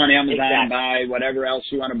can't go on Amazon and buy whatever else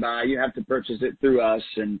you want to buy. You have to purchase it through us.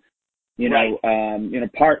 And,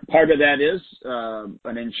 part of that is,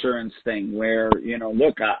 an insurance thing where,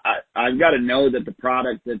 look, I've got to know that the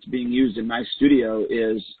product that's being used in my studio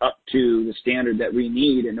is up to the standard that we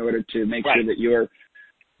need in order to make sure that your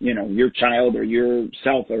child or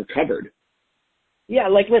yourself are covered. Yeah.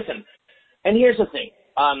 Like, listen. And here's the thing,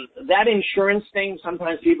 that insurance thing,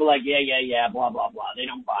 sometimes people are like, yeah, blah, blah, blah. They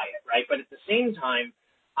don't buy it, right? But at the same time,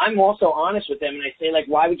 I'm also honest with them, and I say, like,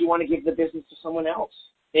 why would you want to give the business to someone else?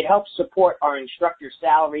 It helps support our instructor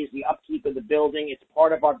salaries, the upkeep of the building. It's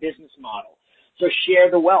part of our business model. So share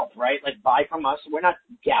the wealth, right? Like, buy from us. We're not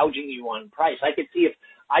gouging you on price. I could see if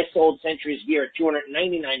I sold Century's gear at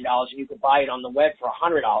 $299 and you could buy it on the web for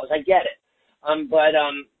 $100, I get it. But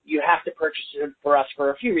you have to purchase it for us for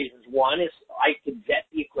a few reasons. One is I could vet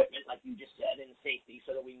the equipment, like you just said, in safety,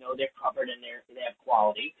 so that we know they're covered and they have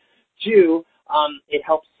quality. Two, it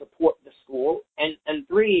helps support the school. And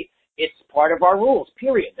three, it's part of our rules,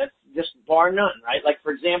 period. That's just bar none, right? Like,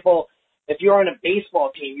 for example, if you're on a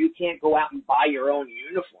baseball team, you can't go out and buy your own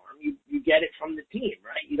uniform. You get it from the team,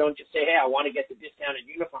 right? You don't just say, hey, I want to get the discounted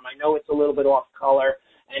uniform. I know it's a little bit off color,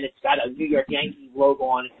 and it's got a New York Yankees logo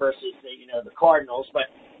on it versus the Cardinals. But,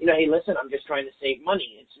 hey, listen, I'm just trying to save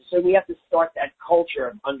money. So we have to start that culture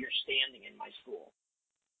of understanding in my school.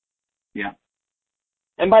 Yeah.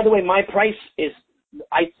 And by the way, my price is,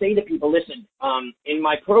 I say to people, listen, in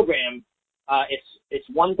my program, it's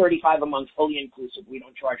 $135 a month, fully inclusive. We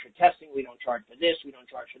don't charge for testing. We don't charge for this. We don't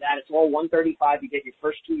charge for that. It's all $135. You get your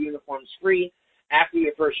first 2 uniforms free. After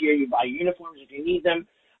your first year, you buy uniforms if you need them.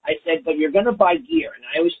 I said, but you're going to buy gear. And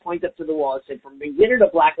I always point up to the wall. I said, from beginner to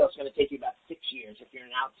black belt, it's going to take you about 6 years if you're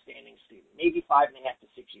an outstanding student, maybe 5.5 to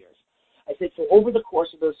 6 years. I said, so over the course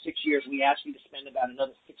of those 6 years, we ask you to spend about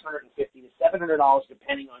another $650 to $700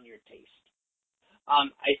 depending on your taste.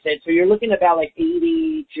 I said, so you're looking at about like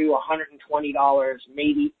 $80 to $120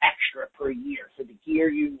 maybe extra per year for the gear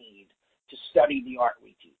you need to study the art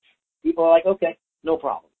we teach. People are like, okay, no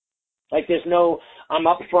problem. Like, there's no, I'm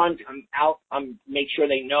up front, I'm out, make sure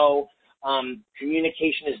they know.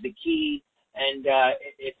 Communication is the key, and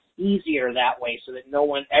it's easier that way so that no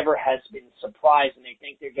one ever has been surprised and they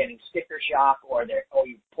think they're getting sticker shock or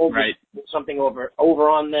you pulled something over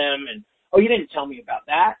on them and, you didn't tell me about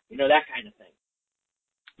that, that kind of thing.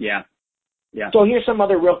 Yeah. Yeah. So here's some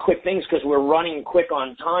other real quick things because we're running quick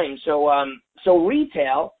on time. So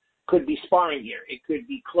retail could be sparring gear. It could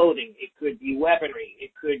be clothing. It could be weaponry. It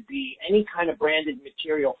could be any kind of branded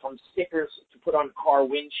material, from stickers to put on car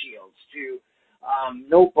windshields to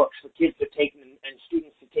notebooks for kids to take and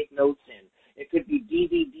students to take notes in. It could be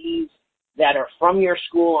DVDs that are from your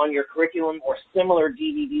school on your curriculum, or similar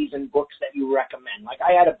DVDs and books that you recommend. Like,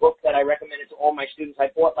 I had a book that I recommended to all my students. I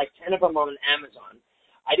bought like 10 of them on Amazon.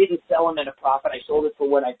 I didn't sell them at a profit. I sold it for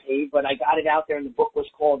what I paid, but I got it out there, and the book was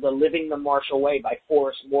called Living the Marshall Way by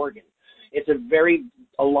Forrest Morgan. It's a very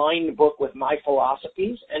aligned book with my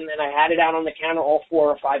philosophies, and then I had it out on the counter. All 4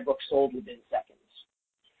 or 5 books sold within seconds.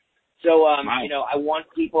 So, I want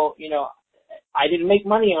people, I didn't make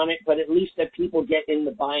money on it, but at least that people get in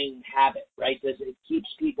the buying habit, right? Because it keeps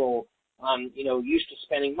people, used to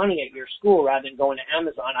spending money at your school rather than going to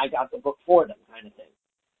Amazon. I got the book for them, kind of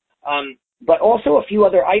thing. But also a few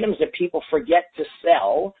other items that people forget to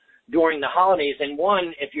sell during the holidays. And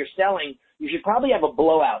one, if you're selling, you should probably have a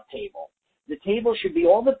blowout table. The table should be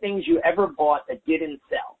all the things you ever bought that didn't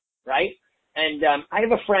sell, right? And I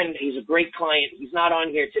have a friend, he's a great client. He's not on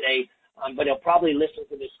here today, but he'll probably listen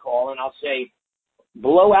to this call, and I'll say,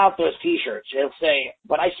 blow out those T-shirts. He'll say,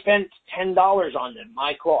 but I spent $10 on them,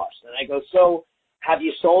 my cost. And I go, so have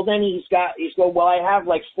you sold any? He's go, well, I have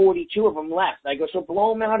like 42 of them left. I go, so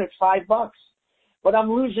blow them out at $5. But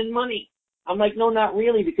I'm losing money. I'm like, no, not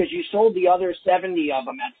really, because you sold the other 70 of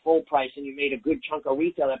them at full price and you made a good chunk of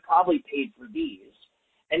retail that probably paid for these.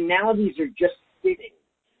 And now these are just sitting.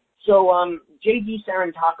 So J.D.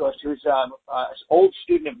 Sarantakos, who's an old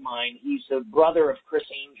student of mine, he's the brother of Chris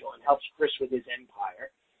Angel and helps Chris with his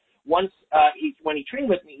empire. Once when he trained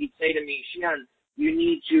with me, he'd say to me, Shian, you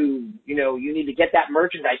need to get that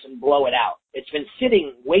merchandise and blow it out. It's been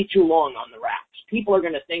sitting way too long on the racks. People are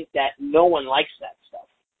going to think that no one likes that stuff.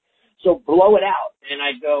 So blow it out. And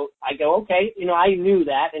I go, okay, I knew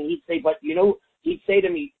that. And he'd say, but he'd say to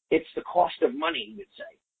me, it's the cost of money, he would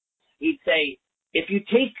say. He'd say, if you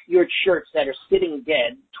take your shirts that are sitting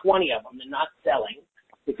dead, 20 of them, and not selling,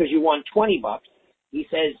 because you won $20, he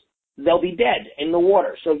says, they'll be dead in the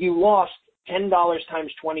water. So if you lost $10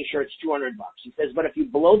 times 20 shirts, $200. He says, but if you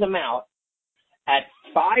blow them out at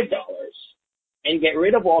 $5 and get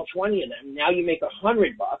rid of all 20 of them, now you make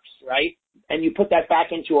 $100, right? And you put that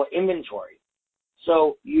back into an inventory.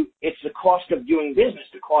 So it's the cost of doing business,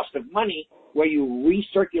 the cost of money, where you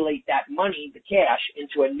recirculate that money, the cash,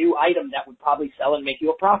 into a new item that would probably sell and make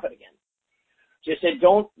you a profit again. Just said,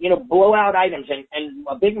 don't, blow out items. And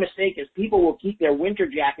a big mistake is people will keep their winter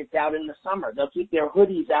jackets out in the summer. They'll keep their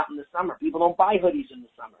hoodies out in the summer. People don't buy hoodies in the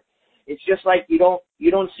summer. It's just like you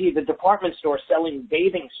don't see the department store selling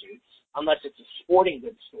bathing suits unless it's a sporting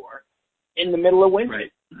goods store in the middle of winter.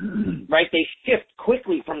 Right? They shift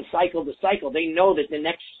quickly from cycle to cycle. They know that the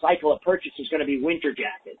next cycle of purchase is going to be winter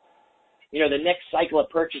jackets. The next cycle of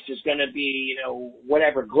purchase is going to be,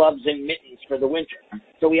 whatever, gloves and mittens for the winter.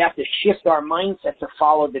 So we have to shift our mindset to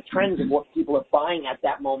follow the trends of what people are buying at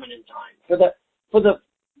that moment in time for the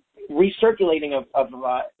recirculating of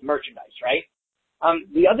merchandise, right?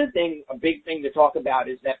 The other thing, a big thing to talk about,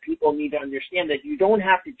 is that people need to understand that you don't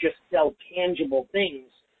have to just sell tangible things,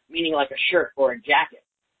 meaning like a shirt or a jacket.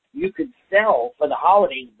 You could sell, for the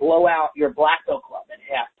holidays, blow out your Black Belt Club at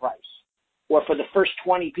half price. Or for the first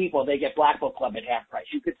 20 people, they get Black Belt Club at half price.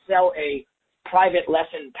 You could sell a private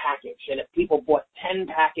lesson package, and if people bought a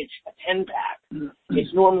 10-pack,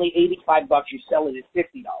 it's normally $85. You sell it at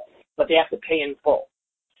 $50, but they have to pay in full,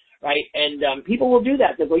 right? And people will do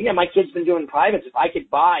that. They'll go, yeah, my kid's been doing privates. If I could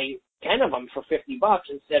buy 10 of them for $50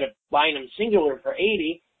 instead of buying them singular for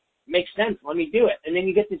 $80, makes sense. Let me do it. And then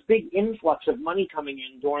you get this big influx of money coming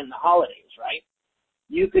in during the holidays, right?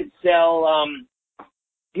 You could sell.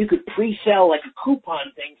 You could pre-sell like a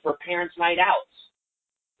coupon thing for parents' night outs,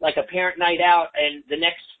 like a parent night out, and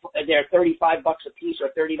they're $35 a piece or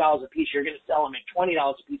 $30 a piece. You're going to sell them at $20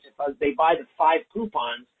 a piece if they buy the 5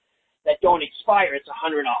 coupons that don't expire. It's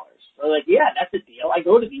 $100. So like, yeah, that's a deal. I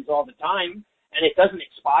go to these all the time, and it doesn't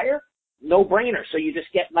expire. No brainer. So you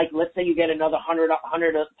just get, like, let's say you get another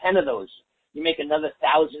 10 of those. You make another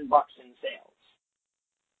 $1,000 in sales.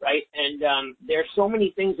 Right? And there's so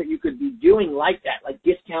many things that you could be doing like that, like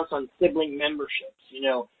discounts on sibling memberships,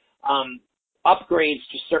 upgrades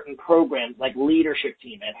to certain programs like Leadership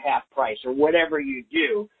Team at half price or whatever you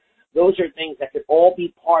do. Those are things that could all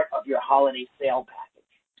be part of your holiday sale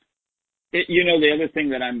package. The other thing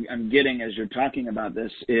that I'm getting as you're talking about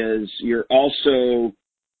this is you're also,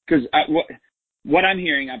 because what I'm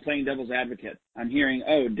hearing, I'm playing devil's advocate. I'm hearing,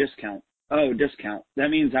 discount. That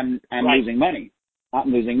means I'm right. losing money. I'm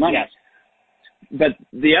losing money. Yes. But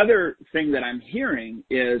the other thing that I'm hearing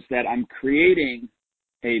is that I'm creating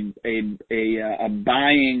a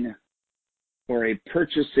buying or a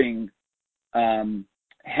purchasing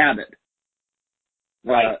habit,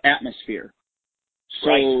 right. Atmosphere. So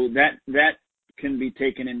right. that can be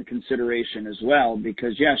taken into consideration as well,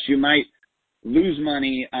 because yes, you might lose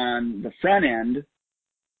money on the front end,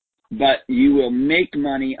 but you will make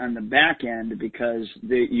money on the back end because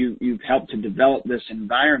you've helped to develop this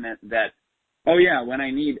environment that, oh yeah, when I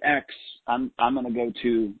need X, I'm going to go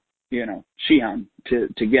to, Sheehan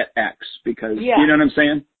to get X because, yeah. You know what I'm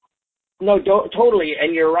saying? No, totally.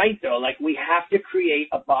 And you're right though. Like we have to create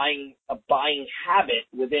a buying habit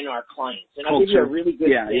within our clients. And I'll give you a really good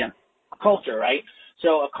thing. Yeah. Culture, right?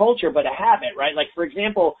 So a culture, but a habit, right? Like for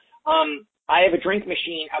example, I have a drink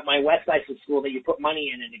machine at my West Side School that you put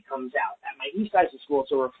money in and it comes out. At my East Side School,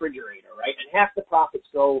 it's a refrigerator, right? And half the profits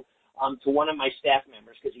go to one of my staff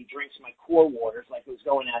members because he drinks my core waters like it was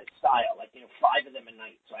going out of style, like 5 of them a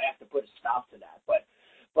night. So I have to put a stop to that. But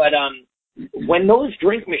when those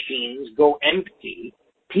drink machines go empty,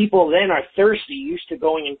 people then are thirsty, used to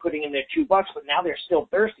going and putting in their $2, but now they're still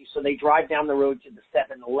thirsty, so they drive down the road to the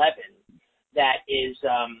 7-Eleven that is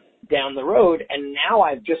down the road, and now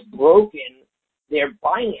I've just broken their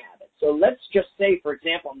buying habits. So let's just say, for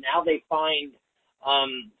example, now they find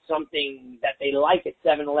something that they like at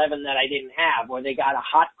 7-Eleven that I didn't have, or they got a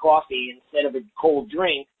hot coffee instead of a cold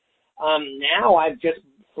drink. Now I've just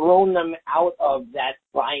thrown them out of that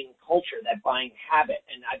buying culture, that buying habit,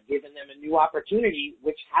 and I've given them a new opportunity,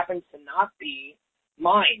 which happens to not be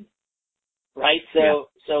mine, right? So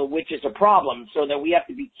which is a problem, so that we have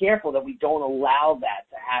to be careful that we don't allow that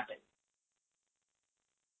to happen.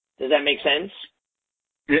 Does that make sense?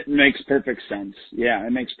 It makes perfect sense. Yeah,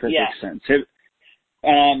 it makes perfect sense.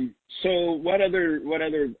 So what other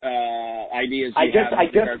ideas do you have?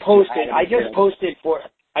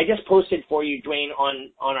 I just posted for you, Duane,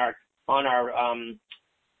 on our Skype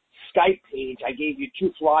page, I gave you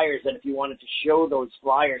 2 flyers that if you wanted to show those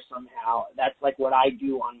flyers somehow, that's like what I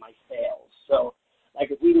do on my sales. So,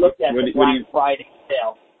 like if we looked at the Black Friday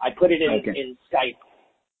sale, I put it in Skype.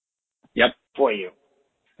 Yep. For you.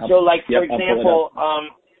 So, like for example,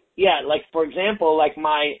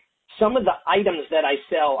 some of the items that I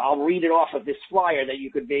sell, I'll read it off of this flyer that you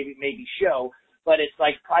could maybe show. But it's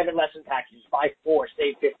like private lesson packages, buy 4,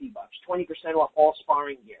 save $50, 20% off all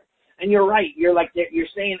sparring gear. And you're right. You're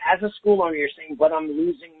saying, as a school owner, you're saying, but I'm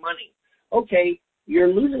losing money. Okay, you're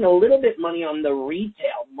losing a little bit money on the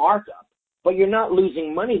retail markup, but you're not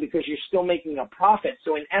losing money because you're still making a profit.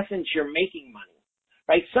 So in essence, you're making money,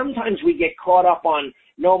 right? Sometimes we get caught up on,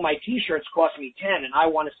 no, my T-shirts cost me 10, and I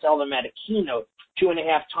want to sell them at a keynote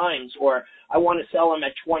 2.5 times, or I want to sell them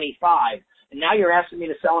at 25. And now you're asking me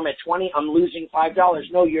to sell them at 20. I'm losing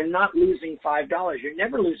 $5. No, you're not losing $5. You're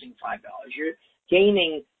never losing $5. You're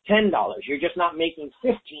gaining $10. You're just not making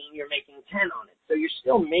 15. You're making 10 on it. So you're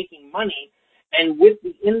still making money. And with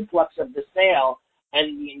the influx of the sale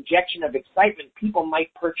and the injection of excitement, people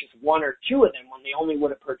might purchase 1 or 2 of them when they only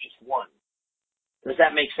would have purchased 1. Does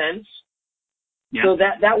that make sense? Yeah. So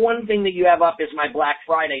that one thing that you have up is my Black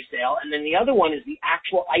Friday sale. And then the other one is the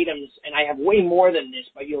actual items. And I have way more than this,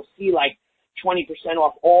 but you'll see like 20%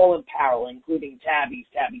 off all apparel, including tabby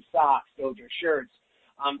socks, Dojo shirts.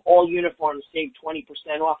 All uniforms save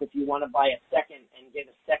 20% off if you want to buy a second and get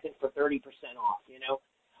a second for 30% off,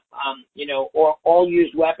 or all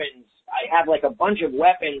used weapons. I have like a bunch of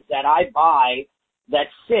weapons that I buy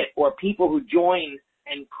that sit, or people who join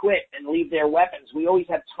and quit and leave their weapons. We always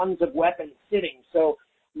have tons of weapons sitting. So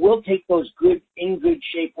we'll take those in good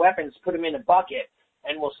shape weapons, put them in a bucket,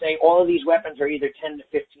 and we'll say all of these weapons are either $10 to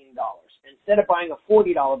 $15. Instead of buying a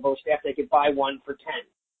 $40 bow staff, they could buy one for $10.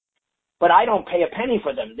 But I don't pay a penny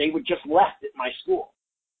for them. They were just left at my school.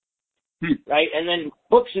 Right? And then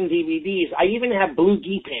books and DVDs. I even have blue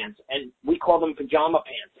gi pants, and we call them pajama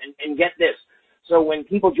pants. And get this. So when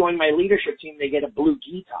people join my leadership team, they get a blue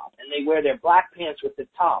gi top, and they wear their black pants with the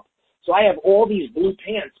top. So I have all these blue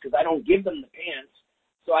pants because I don't give them the pants.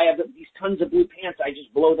 So I have these tons of blue pants. I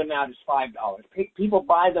just blow them out as $5. People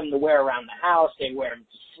buy them to wear around the house. They wear them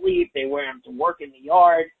to sleep. They wear them to work in the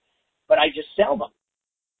yard. But I just sell them.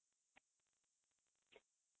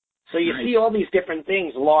 So you see all these different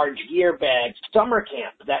things, large gear bags, summer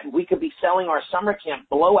camp, that we could be selling our summer camp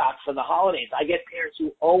blowout for the holidays. I get parents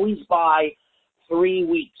who always buy 3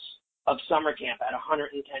 weeks of summer camp at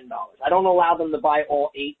 $110. I don't allow them to buy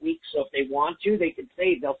all 8 weeks, so if they want to, they could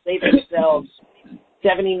save. They'll save themselves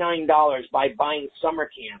 $79 by buying summer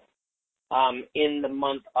camp in the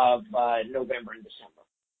month of November and December.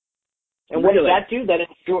 And what does that do?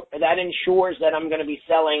 That ensures that I'm going to be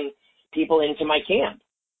selling people into my camp.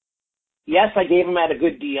 Yes, I gave them at a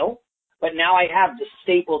good deal, but now I have the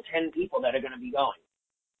staple 10 people that are going to be going.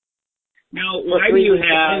 Now, why do you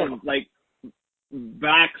have, like,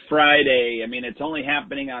 Black Friday? I mean, it's only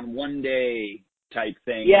happening on one day type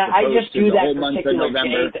thing. Yeah, I just do that particular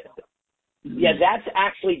day. Yeah, that's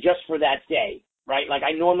actually just for that day, right? Like,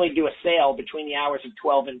 I normally do a sale between the hours of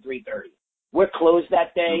 12 and 3:30. We're closed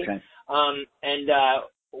that day, and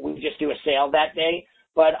we just do a sale that day.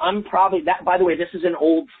 But I'm probably, by the way, this is an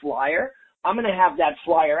old flyer. I'm going to have that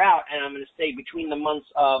flyer out, and I'm going to say between the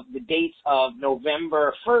dates of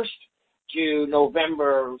November 1st to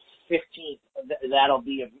November 15th,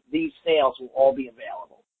 these sales will all be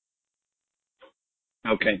available.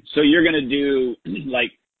 Okay. So you're going to do,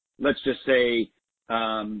 like, let's just say,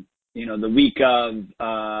 the week of,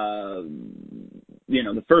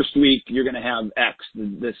 the first week you're going to have X.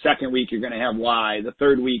 The second week you're going to have Y. The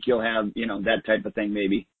third week you'll have, that type of thing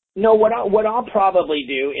maybe. No, what I'll probably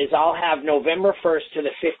do is I'll have November 1st to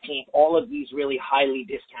the 15th, all of these really highly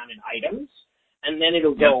discounted items, and then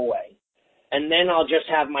it'll go away. And then I'll just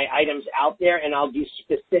have my items out there, and I'll do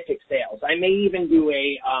specific sales. I may even do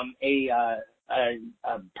a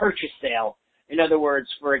purchase sale. In other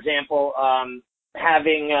words, for example,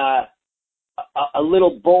 having a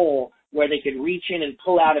little bowl where they could reach in and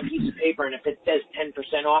pull out a piece of paper, and if it says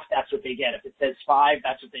 10% off, that's what they get. If it says 5,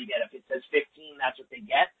 that's what they get. If it says 15, that's what they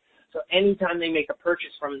get. So anytime they make a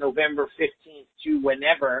purchase from November 15th to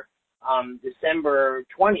whenever, December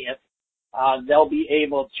 20th, they'll be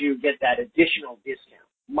able to get that additional discount.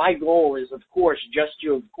 My goal is, of course, just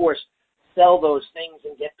to, sell those things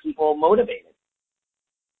and get people motivated.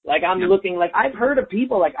 Like I'm looking, like I've heard of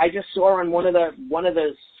people, like I just saw on one of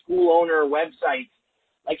the school owner websites,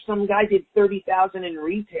 like some guy did 30,000 in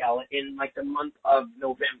retail in like the month of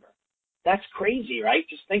November. That's crazy, right?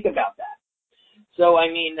 Just think about that. So, I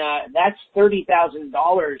mean, that's $30,000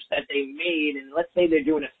 that they made, and let's say they're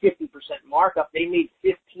doing a 50% markup, they made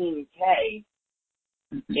 $15K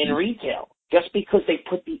in retail just because they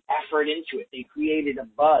put the effort into it. They created a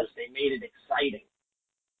buzz. They made it exciting.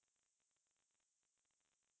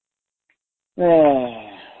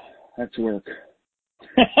 That's work.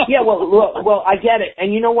 Yeah, well, I get it.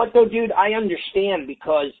 And you know what, though, dude? I understand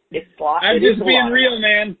because it's a lot. I'm just being real,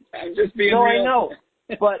 man. I'm just being real. No, I know.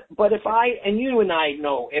 But if and you and I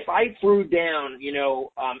know, if I threw down,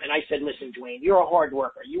 and I said, listen, Duane, you're a hard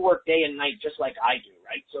worker. You work day and night just like I do,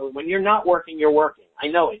 right? So when you're not working, you're working. I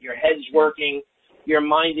know it. Your head's working. Your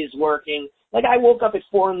mind is working. Like I woke up at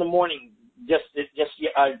 4 a.m. just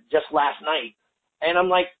last night. And I'm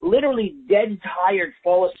like literally dead tired,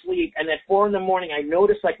 fall asleep. And at 4 a.m, I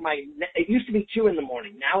noticed like it used to be 2 a.m.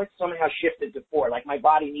 Now it's somehow shifted to 4. Like my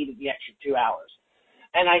body needed the extra 2 hours.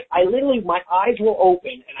 And I literally, my eyes will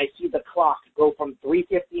open and I see the clock go from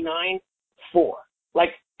 3:59, 4.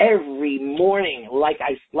 Like every morning, like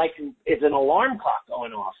it's an alarm clock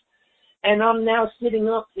going off. And I'm now sitting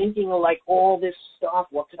up thinking of like all this stuff.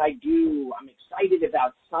 What could I do? I'm excited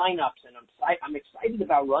about signups and I'm excited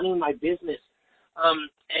about running my business.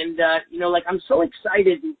 Like I'm so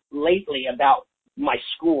excited lately about my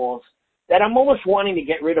schools that I'm almost wanting to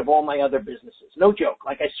get rid of all my other businesses. No joke.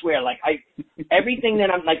 Like I swear, like everything that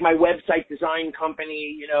I'm like my website design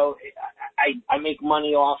company, I make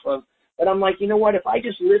money off of. But I'm like, you know what? If I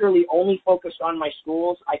just literally only focused on my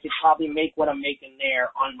schools, I could probably make what I'm making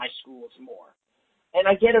there on my schools more. And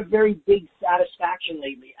I get a very big satisfaction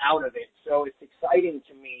lately out of it. So it's exciting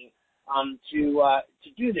to me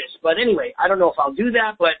to do this. But anyway, I don't know if I'll do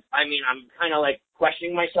that, but I mean, I'm kind of like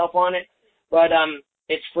questioning myself on it. But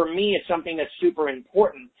it's for me, it's something that's super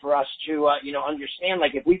important for us to, understand.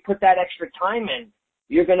 Like if we put that extra time in,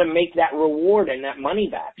 you're going to make that reward and that money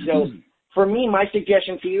back. So for me, my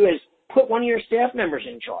suggestion to you is put one of your staff members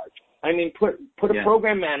in charge. I mean, put a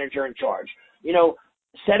program manager in charge.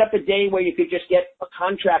 Set up a day where you could just get a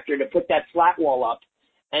contractor to put that flat wall up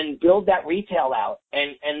and build that retail out.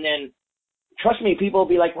 And then trust me, people will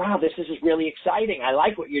be like, wow, this is really exciting. I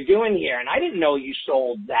like what you're doing here. And I didn't know you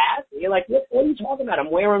sold that. And you're like, what are you talking about?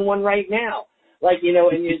 I'm wearing one right now. Like,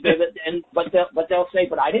 but they'll say,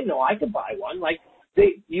 but I didn't know I could buy one. Like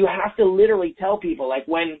you have to literally tell people, like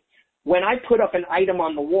when I put up an item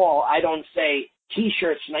on the wall, I don't say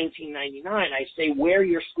T-shirts $19.99. I say wear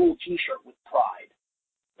your school T-shirt with pride,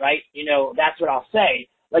 right? That's what I'll say.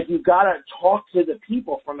 Like you got to talk to the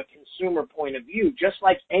people from a consumer point of view, just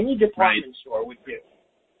like any department store would do.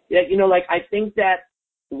 Yeah, like I think that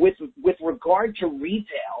with regard to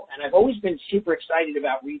retail, and I've always been super excited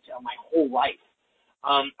about retail my whole life.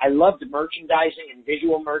 I loved merchandising and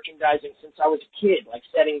visual merchandising since I was a kid, like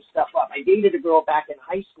setting stuff up. I dated a girl back in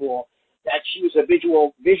high school that she was a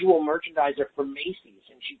visual merchandiser for Macy's,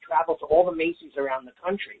 and she traveled to all the Macy's around the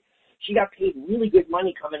country. She got paid really good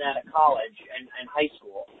money coming out of college and high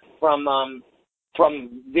school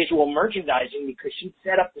from visual merchandising because she'd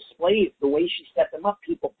set up displays. The way she set them up,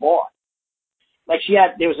 people bought. Like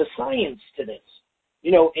there was a science to this.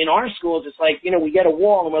 In our schools, it's like, we get a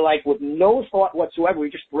wall and we're like, with no thought whatsoever, we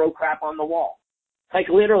just throw crap on the wall. Like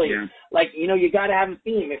literally, you got to have a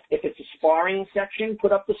theme. If it's a sparring section,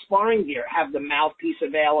 put up the sparring gear, have the mouthpiece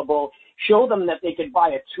available, show them that they could buy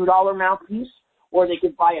a $2 mouthpiece or they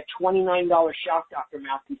could buy a $29 Shock Doctor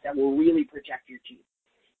mouthpiece that will really protect your teeth.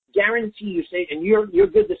 Guarantee you say, and you're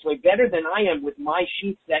good this way, better than I am with my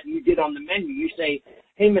sheets that you did on the menu. You say,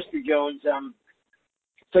 hey, Mr. Jones,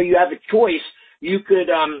 so you have a choice. You could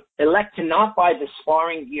elect to not buy the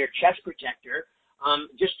sparring gear chest protector.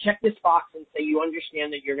 Just check this box and say you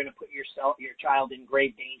understand that you're going to put your child in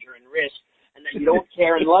grave danger and risk, and that you don't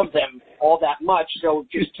care and love them all that much. So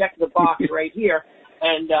just check the box right here.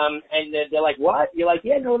 And they're like, what? You're like,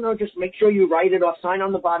 yeah, no, just make sure you write it off, sign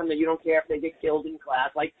on the bottom that you don't care if they get killed in class.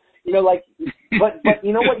 Like, but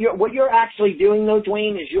you know what you're actually doing though,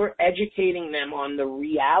 Duane, is you're educating them on the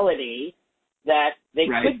reality that they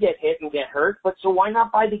could get hit and get hurt, but so why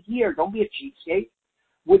not buy the gear? Don't be a cheapskate.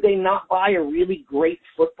 Would they not buy a really great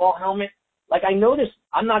football helmet? Like I noticed,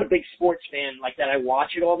 I'm not a big sports fan like that. I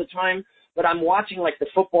watch it all the time. But I'm watching like the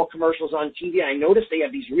football commercials on TV. I noticed they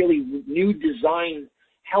have these really new design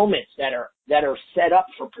helmets that are set up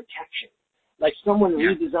for protection. Like someone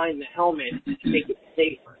redesigned the helmet to make it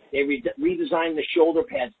safer. They redesigned the shoulder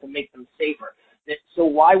pads to make them safer. So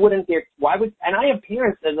and I have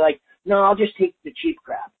parents that are like, no, I'll just take the cheap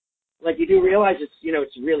crap. Like you do realize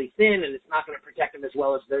it's really thin and it's not going to protect them as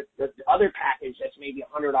well as the other package that's maybe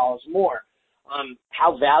 $100 more.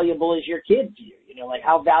 How valuable is your kid to you? like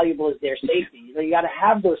how valuable is their safety? You got to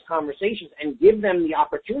have those conversations and give them the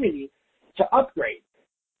opportunity to upgrade,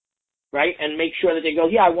 right? And make sure that they go,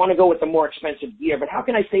 yeah, I want to go with the more expensive gear, but how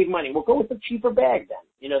can I save money? Well, go with the cheaper bag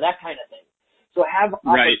then, that kind of thing. So have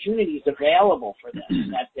opportunities available for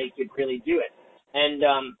them that they could really do it. And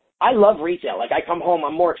I love retail. Like, I come home,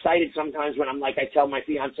 I'm more excited sometimes when I'm like, I tell my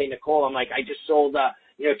fiance Nicole, I'm like, I just sold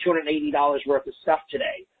 $280 worth of stuff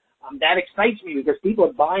today. That excites me because people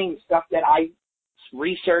are buying stuff that I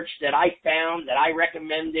researched, that I found, that I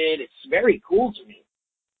recommended. It's very cool to me.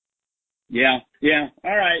 Yeah.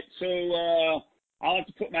 All right. So I'll have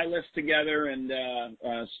to put my list together and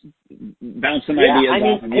bounce some ideas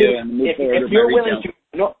off of you and move forward with my retail. Willing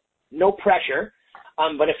to, no pressure,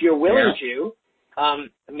 but if you're willing to,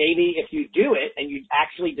 maybe if you do it and you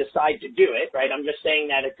actually decide to do it, right? I'm just saying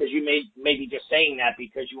that because you may be just saying that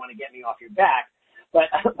because you want to get me off your back. But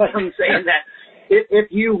I'm saying that if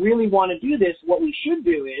you really want to do this, what we should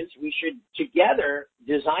do is we should together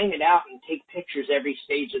design it out and take pictures every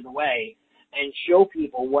stage of the way and show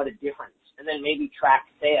people what a difference, and then maybe track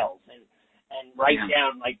sales and write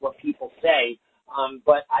down like what people say.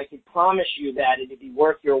 But I can promise you that it'd be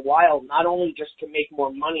worth your while, not only just to make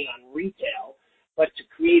more money on retail, but to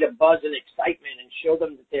create a buzz and excitement and show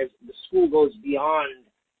them that the school goes beyond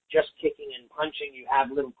just kicking and punching. You have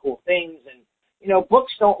little cool things, and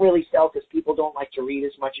books don't really sell because people don't like to read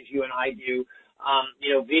as much as you and I do.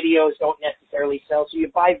 Videos don't necessarily sell, so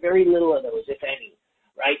you buy very little of those, if any,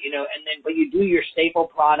 right? But you do your staple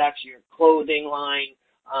products, your clothing line,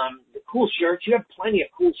 the cool shirts. You have plenty of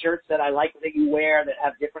cool shirts that I like that you wear that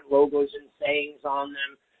have different logos and sayings on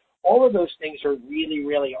them. All of those things are really,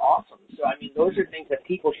 really awesome. So, those are things that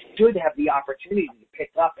people should have the opportunity to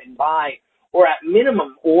pick up and buy, or at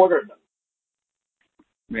minimum, order them.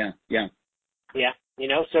 Yeah.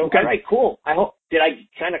 Yeah, so, okay. All right, cool. Did I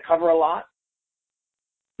kind of cover a lot?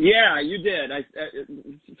 Yeah, you did.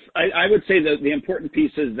 I would say that the important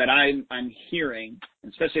pieces that I'm hearing,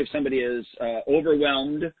 especially if somebody is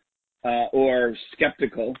overwhelmed or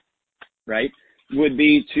skeptical, right, would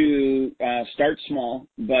be to start small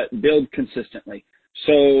but build consistently.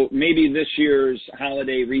 So maybe this year's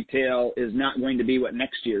holiday retail is not going to be what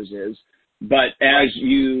next year's is, but as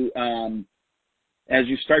you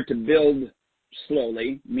start to build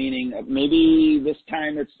slowly, meaning maybe this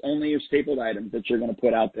time it's only your stapled items that you're going to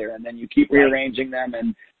put out there, and then you keep rearranging them,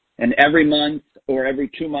 and every month or every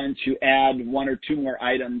 2 months you add 1 or 2 more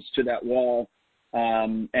items to that wall,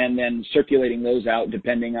 and then circulating those out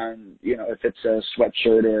depending on, if it's a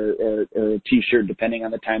sweatshirt or a t-shirt, depending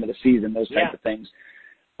on the time of the season, those type of things.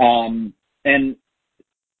 And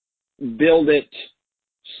build it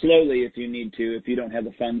slowly if you need to, if you don't have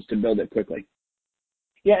the funds to build it quickly.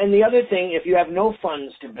 Yeah, and the other thing, if you have no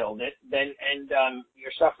funds to build it, then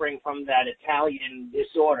you're suffering from that Italian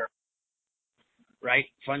disorder, right?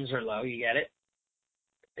 Funds are low. You get it?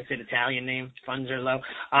 It's an Italian name. Funds are low.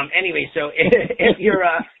 Anyway, so if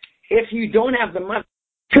you don't have the money,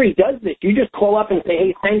 Century does this. You just call up and say,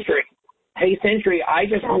 Hey Century, I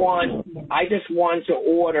just want to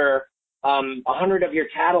order 100 of your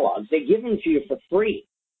catalogs. They give them to you for free.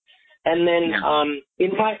 And then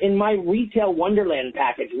in my retail Wonderland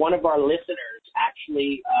package, one of our listeners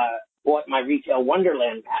actually bought my retail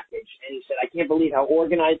Wonderland package, and he said, I can't believe how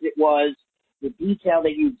organized it was, the detail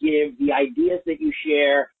that you give, the ideas that you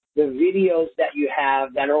share, the videos that you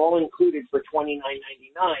have that are all included for $29.99.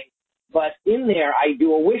 But in there, I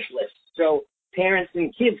do a wish list. So parents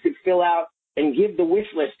and kids could fill out and give the wish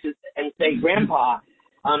list and say, Grandpa,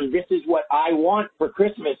 this is what I want for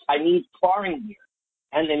Christmas. I need sparring gear.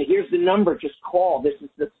 And then here's the number, just call. This is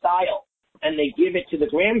the style. And they give it to the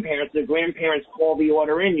grandparents. The grandparents call the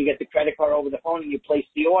order in. You get the credit card over the phone and you place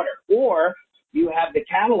the order. Or you have the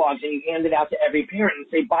catalogs and you hand it out to every parent and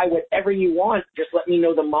say, buy whatever you want. Just let me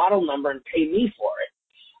know the model number and pay me for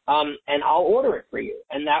it. And I'll order it for you.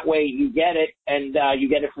 And that way you get it, and you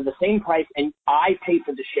get it for the same price, and I pay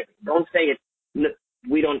for the shipping. Don't say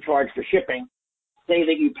we don't charge for shipping. Say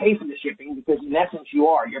that you pay for the shipping, because in essence you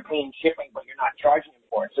are. You're paying shipping, but you're not charging them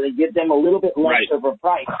for it. So they give them a little bit less of a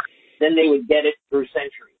price than they would get it through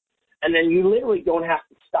Century. And then you literally don't have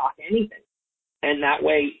to stock anything. And that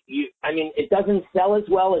way it doesn't sell as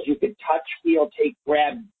well as you could touch, feel, take,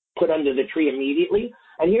 grab, put under the tree immediately.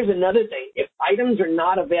 And here's another thing. If items are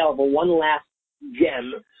not available, one last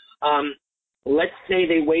gem, let's say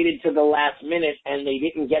they waited to the last minute and they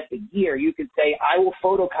didn't get the gear, you could say, I will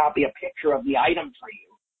photocopy a picture of the item for you.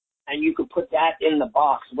 And you could put that in the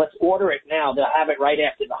box. Let's order it now. They'll have it right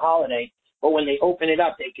after the holiday. But when they open it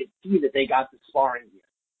up, they could see that they got the sparring gear.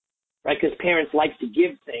 right? Because parents like to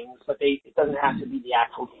give things, but it doesn't have to be the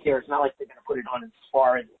actual gear. It's not like they're going to put it on in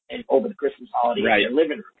Spa and over the Christmas holiday in their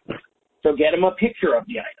living room. So get them a picture of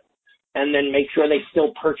the item, and then make sure they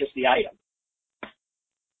still purchase the item.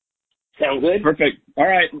 Sound good? Perfect. All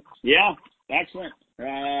right. Yeah. Excellent. All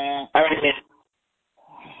right, man.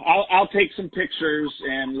 I'll take some pictures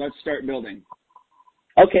and let's start building.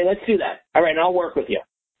 Okay, let's do that. All right, and I'll work with you.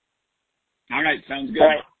 All right. Sounds good. All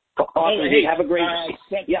right. Awesome. Hey, have a great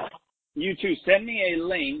day. Yeah. You too. Send me a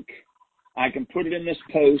link. I can put it in this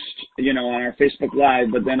post, on our Facebook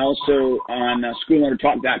Live, but then also on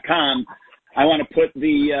schoolownertalk.com. I want to put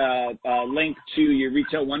the link to your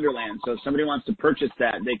Retail Wonderland. So if somebody wants to purchase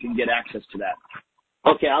that, they can get access to that.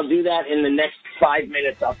 Okay, I'll do that in the next 5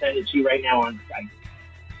 minutes. I'll send it to you right now on Skype.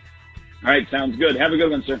 All right, sounds good. Have a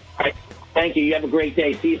good one, sir. All right. Thank you. You have a great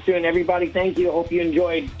day. See you soon, everybody. Thank you. Hope you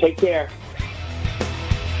enjoyed. Take care.